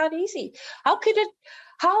just not easy.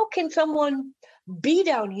 How can someone be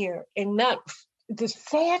down here and not the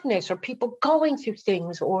sadness or people going through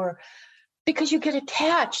things, or because you get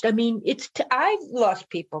attached. I mean, I've lost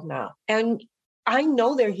people now, and I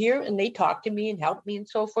know they're here and they talk to me and help me and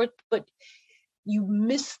so forth, but you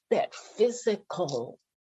miss that physical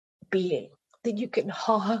being that you can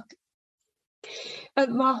hug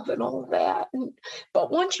and love and all that.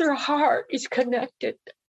 But once your heart is connected,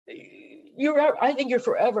 I think you're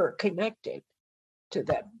forever connected to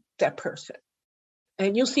that person,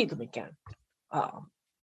 and you'll see them again.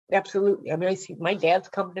 Absolutely. I mean, I see my dad's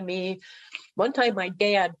come to me. One time my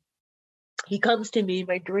dad, he comes to me in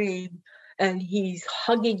my dream, and he's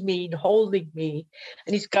hugging me and holding me,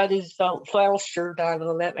 and he's got his flannel shirt on and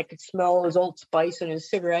all that, and I could smell his Old Spice and his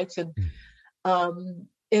cigarettes, and I'm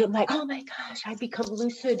like, oh my gosh, I become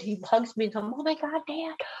lucid. He hugs me and I'm, oh my God,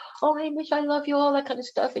 Dad, oh, I miss, I love you, all that kind of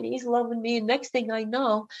stuff, and he's loving me, and next thing I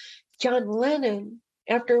know, John Lennon,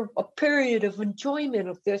 after a period of enjoyment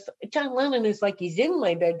of this, John Lennon is like, he's in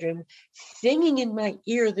my bedroom singing in my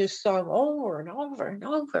ear this song over and over and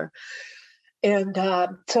over. And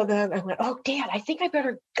so then I went, oh, Dad, I think I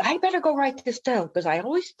better go write this down, because I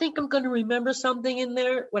always think I'm going to remember something in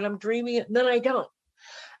there when I'm dreaming it, and then I don't.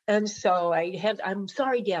 And so I'm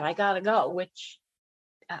sorry, Dad, I got to go, which,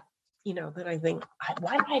 then I think,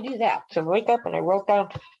 why did I do that? So I wake up and I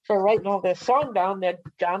started writing all this song down that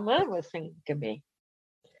John Lennon was singing to me.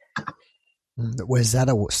 Was that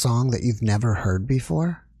a song that you've never heard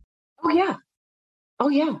before? Oh yeah.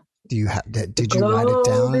 Did you write it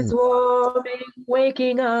down? Is warming,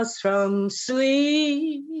 waking us from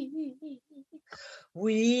sleep.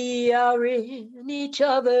 We are in each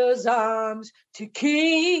other's arms to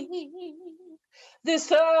keep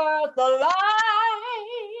this earth alive.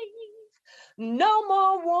 No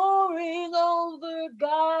more warring over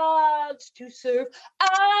gods to serve.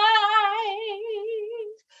 I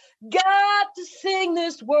got to sing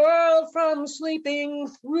this world from sleeping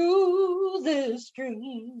through this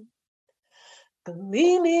dream.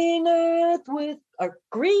 Greening earth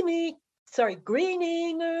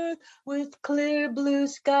with clear blue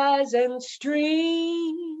skies and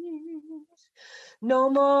streams.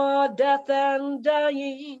 No more death and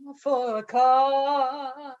dying for a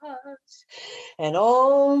cause, and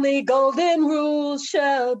only golden rules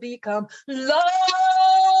shall become laws.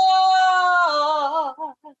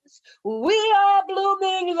 We are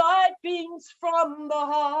blooming light beams from the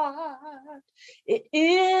heart. It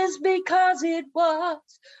is because it was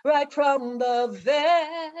right from the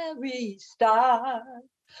very start.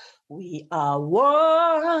 We are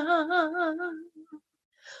one.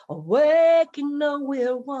 Awake and know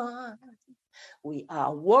we're one. We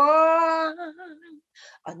are one.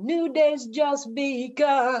 A new day's just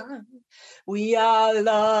begun. We are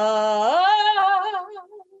love.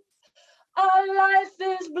 Our life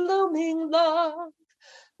is blooming love.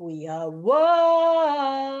 We are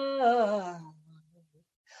one.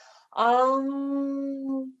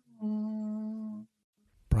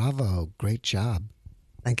 Bravo. Great job.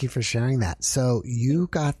 Thank you for sharing that. So you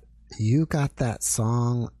got that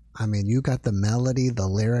song. I mean, you got the melody, the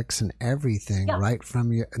lyrics, and everything right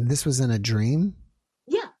from your. And this was in a dream.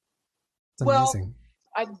 Yeah, it's amazing.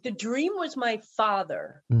 Well, the dream was my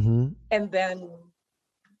father, and then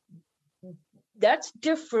that's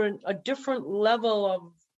different. A different level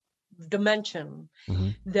of dimension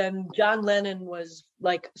than John Lennon was,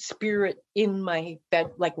 like spirit in my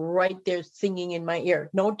bed, like right there singing in my ear.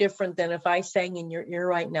 No different than if I sang in your ear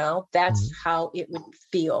right now. That's how it would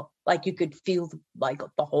feel. Like you could feel like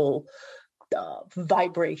the whole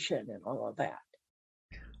vibration and all of that.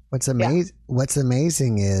 What's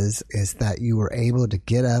amazing is that you were able to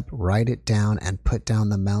get up, write it down, and put down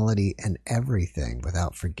the melody and everything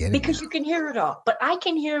without forgetting. Because you can hear it all, but I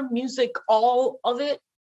can hear music, all of it,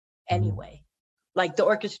 anyway. Like the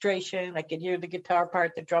orchestration, I can hear the guitar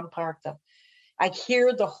part, the drum part. I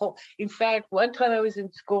hear the whole. In fact, one time I was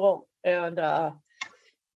in school and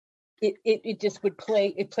it just would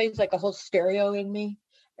play. It plays like a whole stereo in me,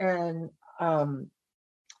 and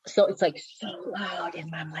so it's like so loud,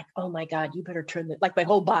 and I'm like, oh my God, you better turn that. Like my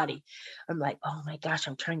whole body, I'm like, oh my gosh,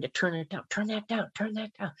 I'm trying to turn it down, turn that down. And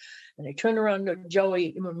I turn around to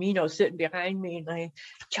Joey Marmino sitting behind me, and I,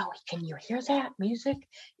 Joey, can you hear that music?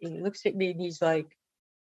 And he looks at me and he's like,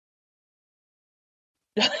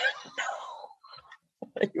 no,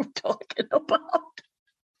 what are you talking about?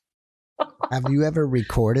 Have you ever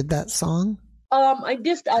recorded that song? I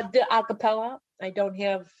did a cappella. I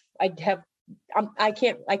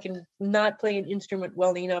can not play an instrument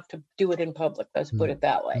well enough to do it in public. Let's put it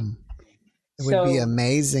that way. It would be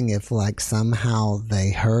amazing if like somehow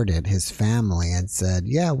they heard it, his family, and said,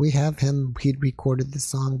 yeah, we have him. He'd recorded the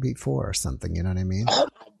song before or something. You know what I mean? Oh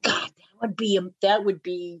my God, that that would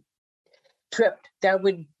be tripped. That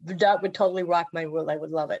would totally rock my world. I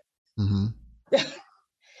would love it. Mm-hmm.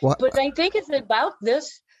 But I think it's about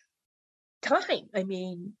this time. I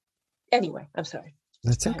mean, anyway, I'm sorry.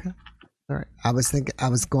 That's okay. All right. I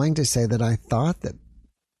was going to say that I thought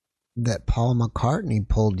that Paul McCartney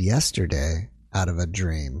pulled Yesterday out of a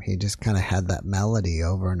dream. He just kind of had that melody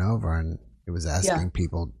over and over, and it was asking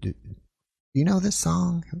people, do you know this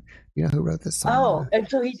song? You know who wrote this song? Oh, and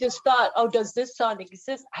so he just thought, does this song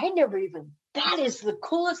exist? That is the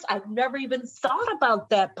coolest. I've never even thought about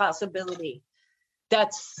that possibility.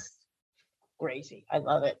 That's crazy. I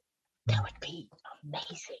love it. That would be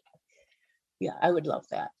amazing. Yeah, I would love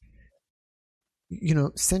that. You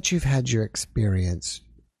know, since you've had your experience,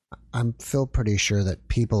 I feel pretty sure that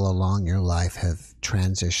people along your life have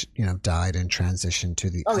died and transitioned to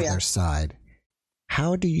the other side.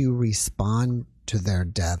 How do you respond to their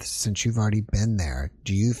deaths since you've already been there?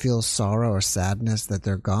 Do you feel sorrow or sadness that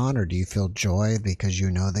they're gone, or do you feel joy because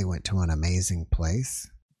you know they went to an amazing place?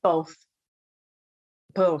 Both.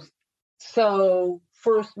 So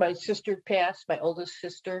first, my sister passed, my oldest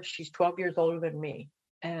sister. She's 12 years older than me.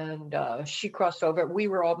 And she crossed over. We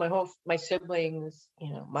were all, my siblings,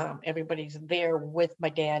 mom, everybody's there with my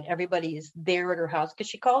dad. Everybody is there at her house because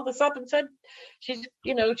she called us up and said she's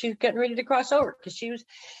getting ready to cross over because she was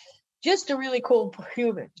just a really cool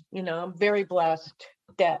human. I'm very blessed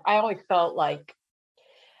that I always felt like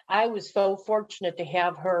I was so fortunate to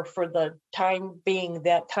have her for the time being,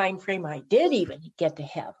 that time frame I did even get to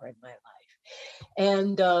have her in my life.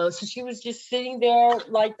 And so she was just sitting there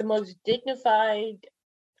like the most dignified.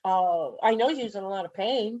 I know she was in a lot of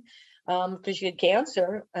pain because she had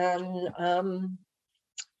cancer, and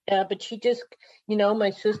but she just, my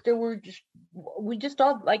sister, we just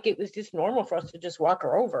thought like it was just normal for us to just walk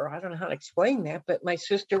her over. I don't know how to explain that, but my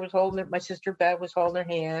sister Bev was holding her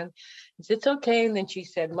hand. It's okay. And then she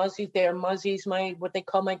said, Muzzie's there. Muzzie's what they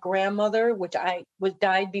call my grandmother, which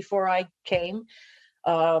died before I came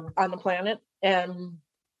on the planet, and.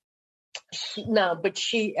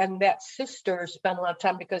 She and that sister spent a lot of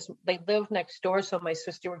time because they lived next door. So my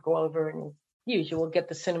sister would go over and get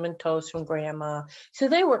the cinnamon toast from grandma. So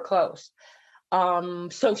they were close.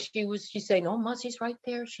 So she's saying, "Oh, Muzzie's right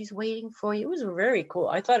there. She's waiting for you." It was very cool.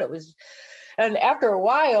 I thought it was, and after a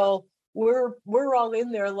while, we're all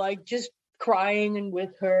in there like just crying and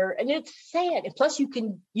with her, and it's sad. And plus, you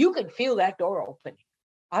can feel that door opening.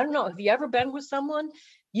 I don't know. Have you ever been with someone?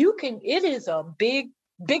 It is a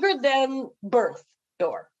bigger than birth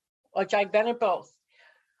door, which I've been at both.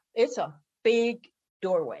 It's a big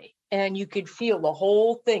doorway, and you could feel the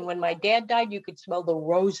whole thing. When my dad died, you could smell the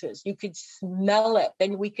roses. You could smell it.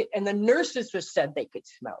 And the nurses just said they could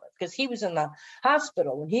smell it because he was in the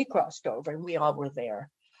hospital when he crossed over, and we all were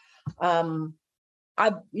there. I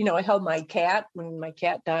held my cat when my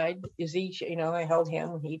cat died. Izzy, I held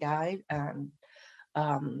him when he died.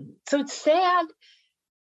 So it's sad,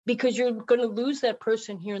 because you're going to lose that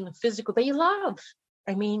person here in the physical that you love.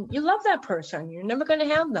 I mean, you love that person. You're never going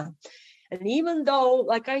to have them. And even though,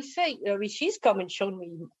 like I say, she's come and shown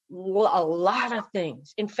me a lot of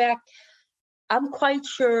things. In fact, I'm quite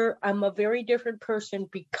sure I'm a very different person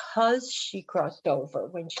because she crossed over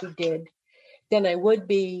when she did than I would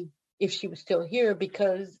be if she was still here,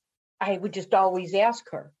 because I would just always ask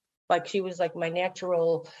her. Like she was like my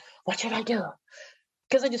natural, what should I do?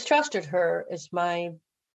 Because I just trusted her as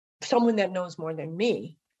someone that knows more than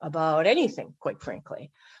me about anything, quite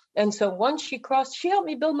frankly. And so once she crossed, she helped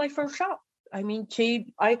me build my first shop. I mean,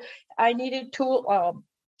 I needed I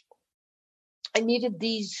needed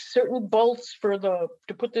these certain bolts to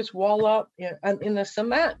put this wall up in the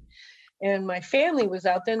cement. And my family was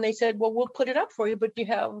out there and they said, well, we'll put it up for you, but you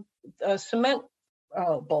have cement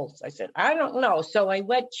bolts. I said, I don't know. So I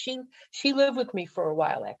she lived with me for a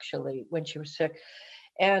while, actually, when she was sick.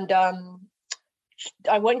 And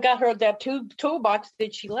I went and got her that toolbox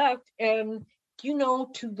that she left, and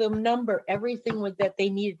to the number, everything that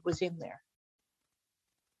they needed was in there.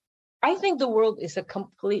 I think the world is a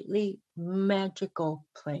completely magical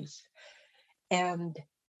place, and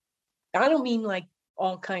I don't mean like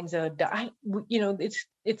all kinds of.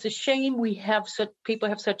 It's a shame people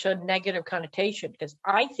have such a negative connotation, because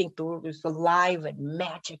I think the world is alive and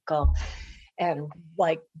magical, and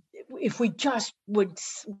like. If we just would,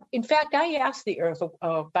 in fact, I asked the earth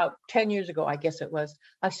about 10 years ago, I guess it was,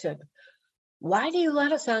 I said, why do you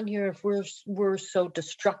let us on here if we're so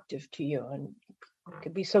destructive to you and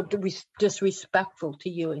could be so disrespectful to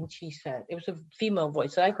you? And she said, it was a female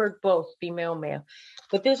voice. I heard both, female, male,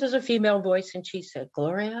 but this is a female voice. And she said,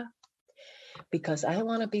 Gloria, because I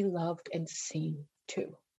want to be loved and seen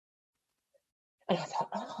too. And I thought,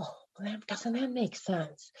 oh, doesn't that make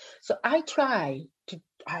sense? So I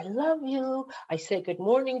love you. I say good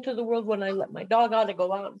morning to the world when I let my dog out. I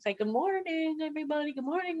go out and say, good morning, everybody. Good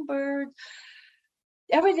morning, birds.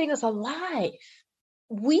 Everything is alive.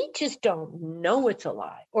 We just don't know it's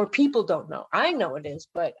alive, or people don't know. I know it is,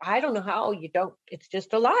 but I don't know how you don't. It's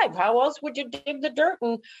just alive. How else would you dig the dirt?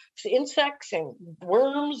 And insects and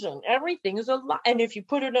worms and everything is alive. And if you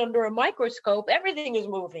put it under a microscope, everything is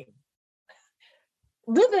moving,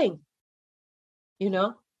 living,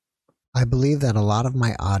 I believe that a lot of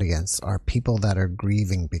my audience are people that are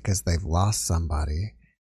grieving because they've lost somebody.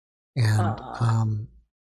 And,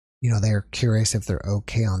 they're curious if they're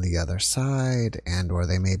okay on the other side, or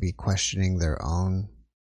they may be questioning their own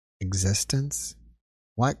existence.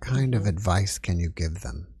 What kind of advice can you give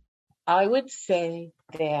them? I would say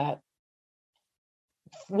that,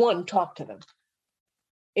 one, talk to them.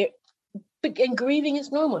 And grieving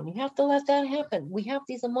is normal. You have to let that happen. We have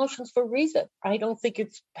these emotions for a reason. I don't think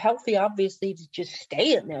it's healthy, obviously, to just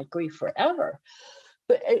stay in that grief forever.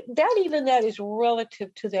 But that is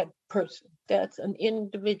relative to that person. That's an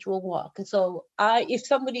individual walk. And so if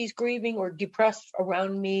somebody's grieving or depressed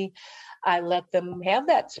around me, I let them have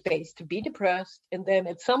that space to be depressed. And then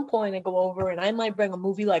at some point I go over and I might bring a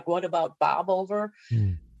movie like What About Bob over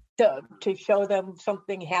to show them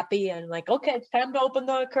something happy and like, okay, it's time to open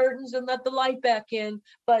the curtains and let the light back in.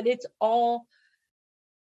 But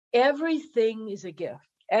everything is a gift.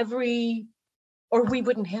 Or we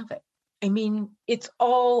wouldn't have it. I mean, it's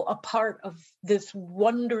all a part of this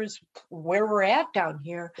wondrous where we're at down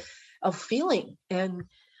here of feeling. And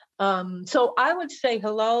so I would say,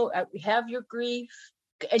 hello, have your grief.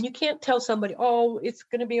 And you can't tell somebody, oh, it's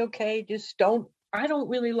going to be okay. Just don't. I don't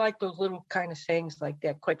really like those little kind of sayings like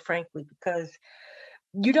that, quite frankly, because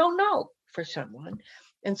you don't know for someone.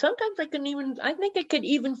 And sometimes I think it could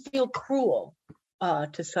even feel cruel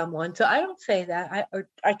to someone. So I don't say that.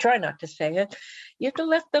 I try not to say it. You have to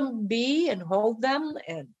let them be and hold them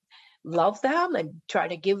and love them and try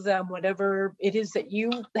to give them whatever it is that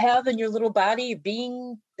you have in your little body,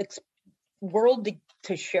 being world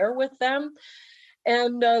to share with them,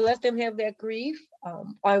 and let them have that grief.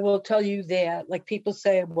 I will tell you that, like people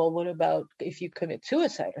say, well, what about if you commit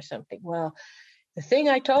suicide or something? Well, the thing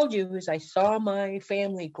I told you is I saw my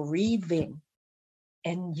family grieving,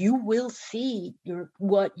 and you will see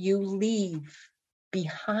what you leave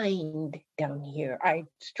behind down here. I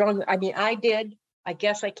did. I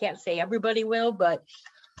guess I can't say everybody will, but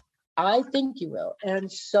I think you will.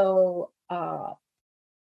 And so I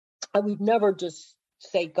would never just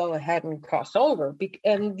say, go ahead and cross over.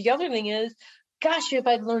 And the other thing is, gosh, if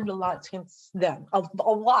I'd learned a lot since then, a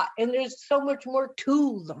lot. And there's so much more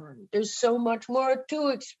to learn. There's so much more to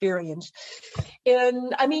experience.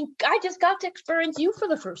 And I mean, I just got to experience you for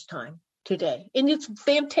the first time today. And it's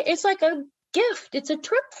fantastic. It's like a gift. It's a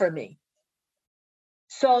trip for me.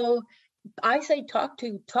 So I say, talk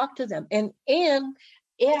to them and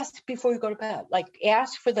ask before you go to bed. Like,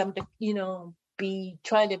 ask for them to,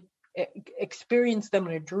 try to experience them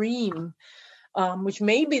in a dream, which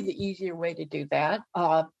may be the easier way to do that.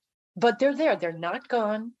 But they're there. They're not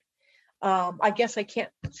gone. I guess I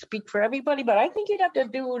can't speak for everybody, but I think you'd have to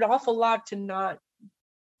do an awful lot to not,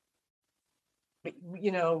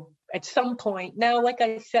 at some point. Now, like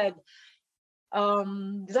I said,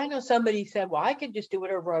 because I know somebody said, well, I could just do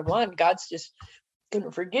whatever I want. God's just going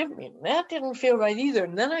to forgive me. And that didn't feel right either.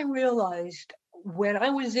 And then I realized when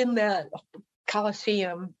I was in that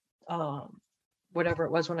Coliseum, whatever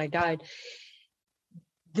it was when I died,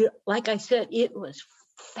 like I said, it was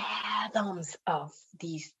fathoms of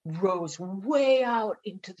these rows way out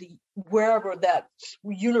into the wherever that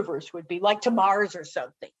universe would be, like to Mars or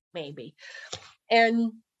something, maybe.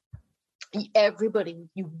 And everybody,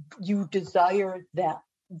 you desire that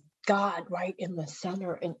God right in the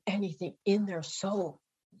center and anything in there so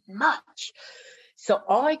much. So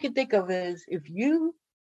all I could think of is, if you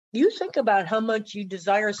think about how much you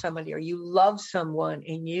desire somebody or you love someone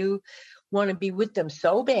and you want to be with them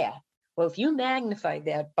so bad. Well, if you magnify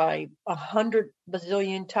that by 100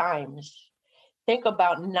 bazillion times, think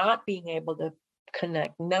about not being able to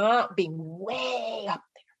connect, not being way up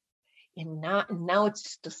there, and now it's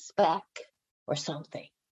just a speck or something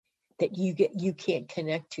that you can't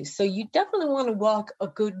connect to. So you definitely want to walk a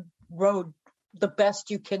good road, the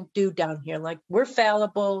best you can do down here. Like, we're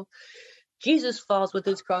fallible. Jesus falls with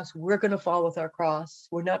his cross. We're going to fall with our cross.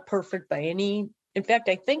 We're not perfect by any. In fact,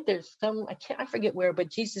 I think there's I forget where, but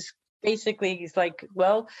Jesus basically, he's like,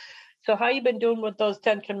 well, so how you been doing with those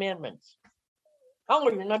 10 commandments? Oh,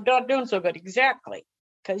 you're not doing so good. Exactly.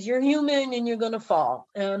 Because you're human and you're going to fall.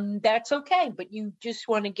 And that's okay. But you just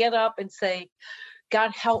want to get up and say,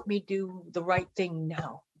 God help me do the right thing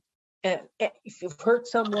now. And if you've hurt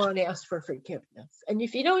someone, ask for forgiveness. And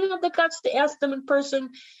if you don't have the guts to ask them in person,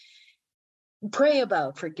 pray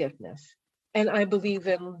about forgiveness. And I believe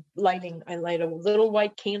in lighting. I light a little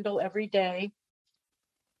white candle every day,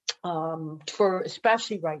 for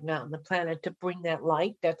especially right now on the planet, to bring that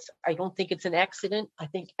light. I don't think it's an accident. I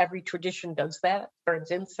think every tradition does that. Burns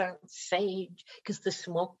incense, sage, because the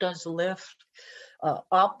smoke does lift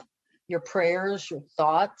up your prayers, your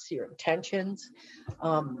thoughts, your intentions.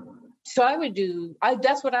 So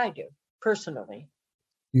that's what I do personally.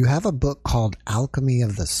 You have a book called Alchemy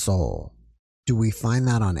of the Soul. Do we find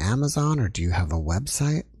that on Amazon, or do you have a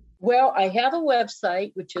website? Well, I have a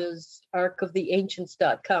website, which is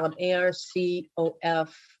arcoftheancients.com, ARCOFTHE,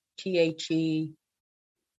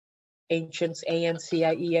 ancients,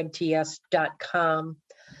 ANCIENTS.com.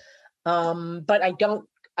 But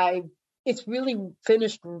it's really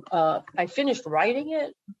finished. I finished writing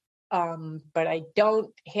it, but I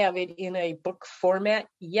don't have it in a book format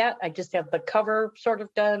yet. I just have the cover sort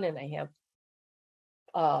of done, and I have,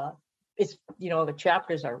 it's, the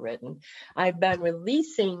chapters are written. I've been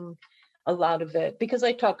releasing a lot of it because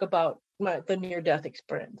I talk about the near-death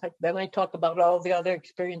experience. Then I talk about all the other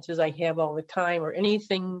experiences I have all the time, or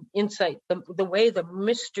anything, insight, the way the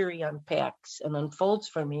mystery unpacks and unfolds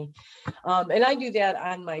for me. And I do that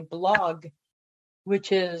on my blog,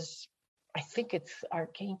 which is, I think it's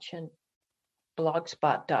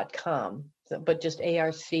arcancientblogspot.com, but just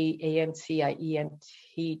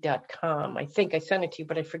ARCANCIENT.com. I think I sent it to you,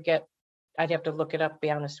 but I forget. I'd have to look it up, be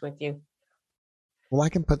honest with you. Well, I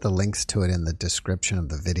can put the links to it in the description of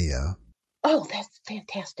the video. Oh, that's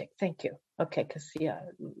fantastic. Thank you. Okay, because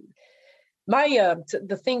my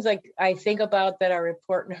the things I think about that are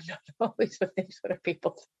important are not always the things that other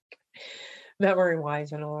people think,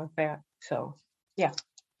 memory-wise and all of that. So, yeah.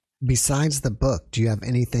 Besides the book, do you have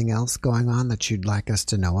anything else going on that you'd like us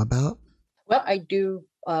to know about? Well, I do.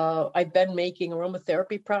 I've been making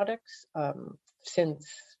aromatherapy products since,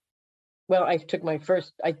 I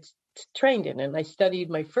trained in, and I studied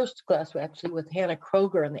my first class actually with Hannah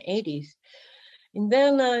Kroger in the 80s. And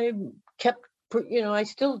then I kept, I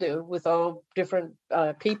still do with all different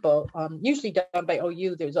people, usually done by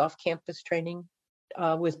OU. There's off-campus training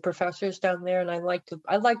with professors down there. And I like to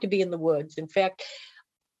be in the woods. In fact,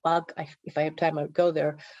 if I have time, I would go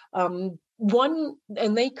there. And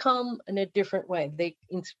they come in a different way.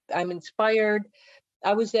 I'm inspired.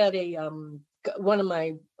 I was at one of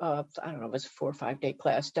my, I don't know, it was a 4 or 5 day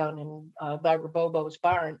class down in Vibra Bobo's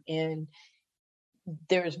barn, and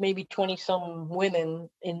there's maybe 20 some women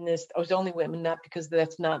in this. I was only women, not because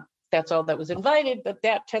that's all that was invited, but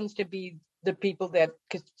that tends to be the people because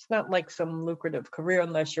it's not like some lucrative career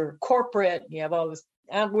unless you're corporate, you have all this.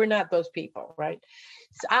 We're not those people, right?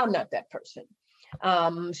 So I'm not that person.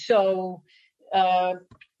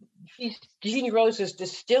 Jeannie Rose is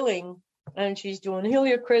distilling, and she's doing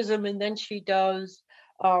heliochrysum, and then she does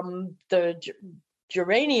the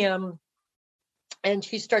geranium, and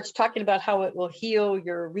she starts talking about how it will heal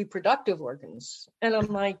your reproductive organs. And I'm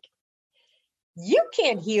like, you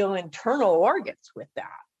can't heal internal organs with that,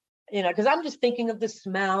 because I'm just thinking of the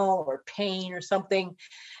smell or pain or something.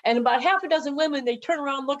 And about half a dozen women, they turn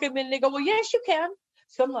around, look at me, and they go, well, yes, you can.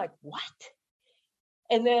 So I'm like, what?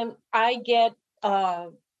 And then I get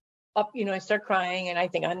up, I start crying, and I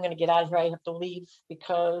think I'm going to get out of here. I have to leave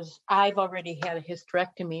because I've already had a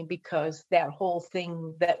hysterectomy, because that whole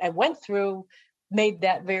thing that I went through made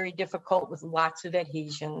that very difficult with lots of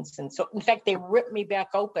adhesions. And so, in fact, they ripped me back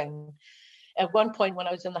open at one point when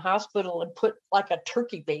I was in the hospital and put like a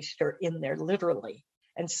turkey baster in there, literally,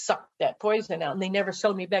 and sucked that poison out. And they never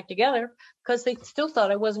sewed me back together because they still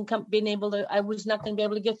thought I wasn't I was not going to be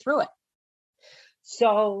able to get through it.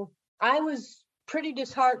 So I was pretty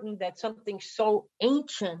disheartened that something so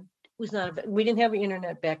ancient we didn't have the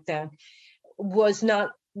internet back then, was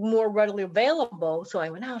not more readily available. So I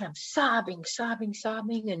went out, I'm sobbing,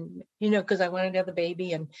 and because I wanted to have the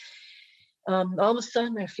baby. And all of a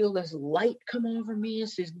sudden I feel this light come over me.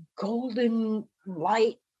 It's this golden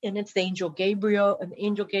light, and it's the angel Gabriel. And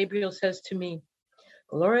angel Gabriel says to me,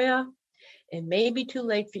 Gloria, it may be too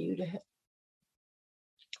late for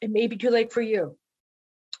you,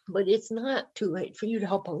 but it's not too late for you to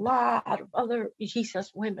help a lot of other, he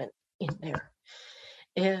says, women in there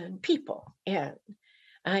and people. And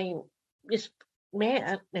I just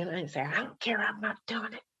mad, and I say, I don't care, I'm not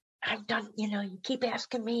doing it. I've done, you keep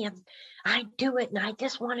asking me, and I do it, and I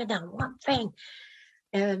just wanted that one thing.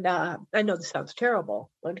 And I know this sounds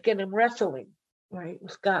terrible, but again, I'm wrestling, right,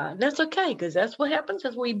 with God. And that's okay, because that's what happens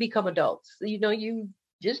as we become adults. I think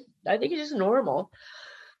it's just normal.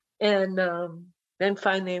 And Then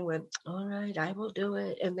finally I went, all right, I will do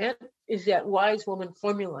it. And that is that wise woman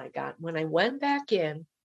formula I got. When I went back in,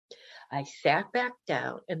 I sat back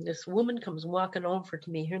down, and this woman comes walking over to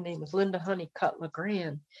me. Her name is Linda Honeycutt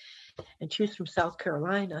LeGrand, and she's from South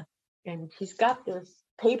Carolina. And she's got this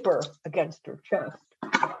paper against her chest.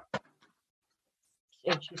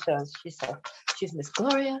 And she says, she's Miss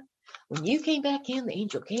Gloria. When you came back in, the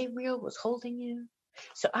angel Gabriel was holding you.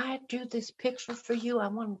 So I drew this picture for you. I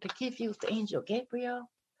wanted to give you the angel Gabriel. I'm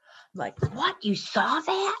like, what? You saw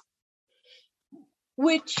that?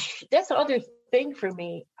 Which, that's the other thing for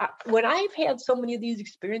me. When I've had so many of these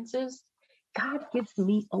experiences, God gives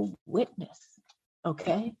me a witness.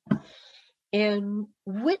 Okay? And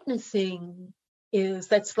witnessing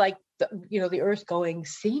that's like, the earth going,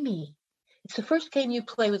 see me. It's the first game you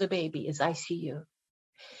play with a baby is I see you.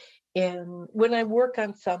 And when I work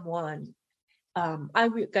on someone,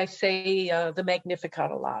 I say the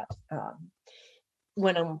Magnificat a lot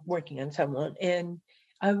when I'm working on someone. And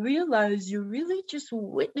I realize you're really just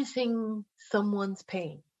witnessing someone's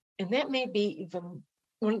pain. And that may be even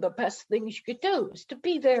one of the best things you could do, is to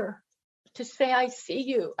be there, to say, I see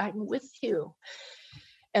you, I'm with you.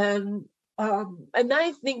 And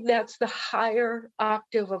I think that's the higher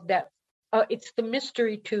octave of that. It's the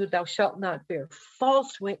mystery too, thou shalt not bear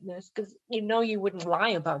false witness, because you wouldn't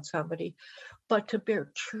lie about somebody, but to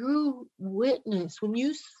bear true witness. When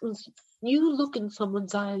you look in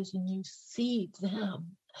someone's eyes and you see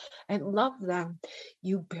them and love them,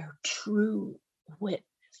 you bear true witness.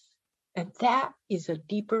 And that is a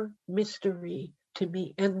deeper mystery to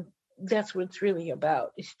me. And that's what it's really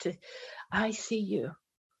about, is I see you.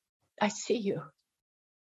 I see you.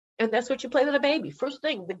 And that's what you play with a baby. First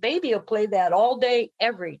thing, the baby will play that all day,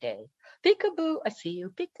 every day. Peekaboo, I see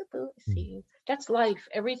you. Peekaboo, I see you. That's life,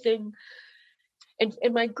 everything.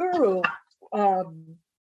 And my guru,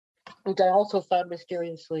 which I also found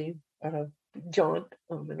mysteriously at a jaunt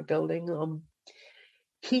in a building,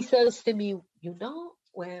 he says to me,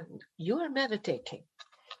 when you are meditating,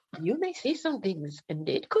 you may see some things and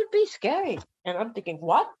it could be scary. And I'm thinking,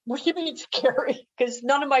 what? What do you mean scary? Because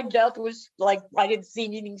none of my death was like, I didn't see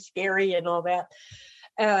anything scary and all that.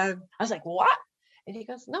 And I was like, what? And he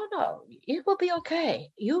goes, no, it will be okay.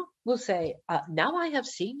 You will say, now I have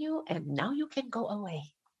seen you and now you can go away.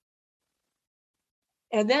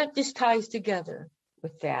 And that just ties together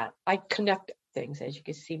with that. I connect things, as you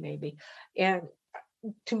can see maybe. And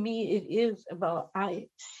to me, it is about, I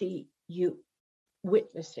see you.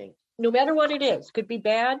 Witnessing, no matter what it is, could be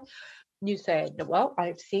bad. You say, well,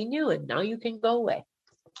 I've seen you and now you can go away.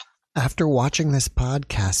 After watching this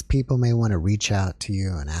podcast, people may want to reach out to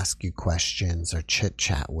you and ask you questions or chit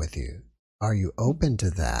chat with you. Are you open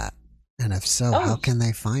to that? And if so, how can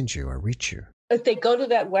they find you or reach you? If they go to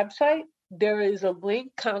that website, there is a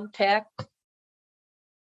link, contact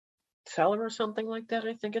seller or something like that,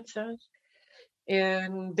 I think it says.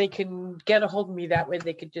 And they can get a hold of me that way.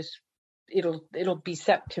 They could just it'll be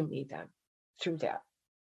sent to me then through that,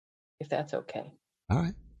 if that's okay. All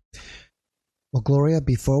right. Well, Gloria,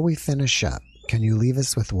 before we finish up, can you leave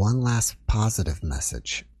us with one last positive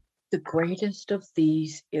message? The greatest of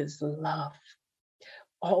these is love.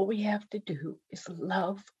 All we have to do is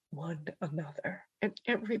love one another. And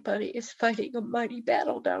everybody is fighting a mighty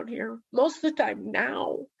battle down here, most of the time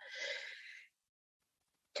now.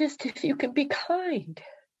 Just if you can be kind,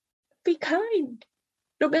 be kind.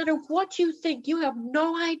 No matter what you think, you have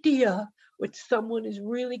no idea what someone is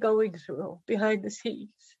really going through behind the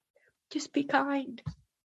scenes. Just be kind.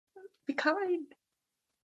 Be kind.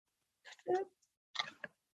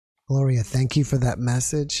 Gloria, thank you for that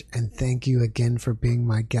message, and thank you again for being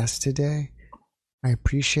my guest today. I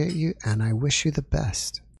appreciate you, and I wish you the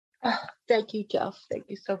best. Thank you, Jeff. Thank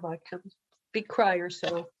you so much. I'm a big crier,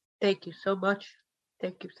 so thank you so much.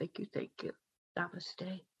 Thank you.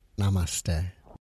 Namaste. Namaste.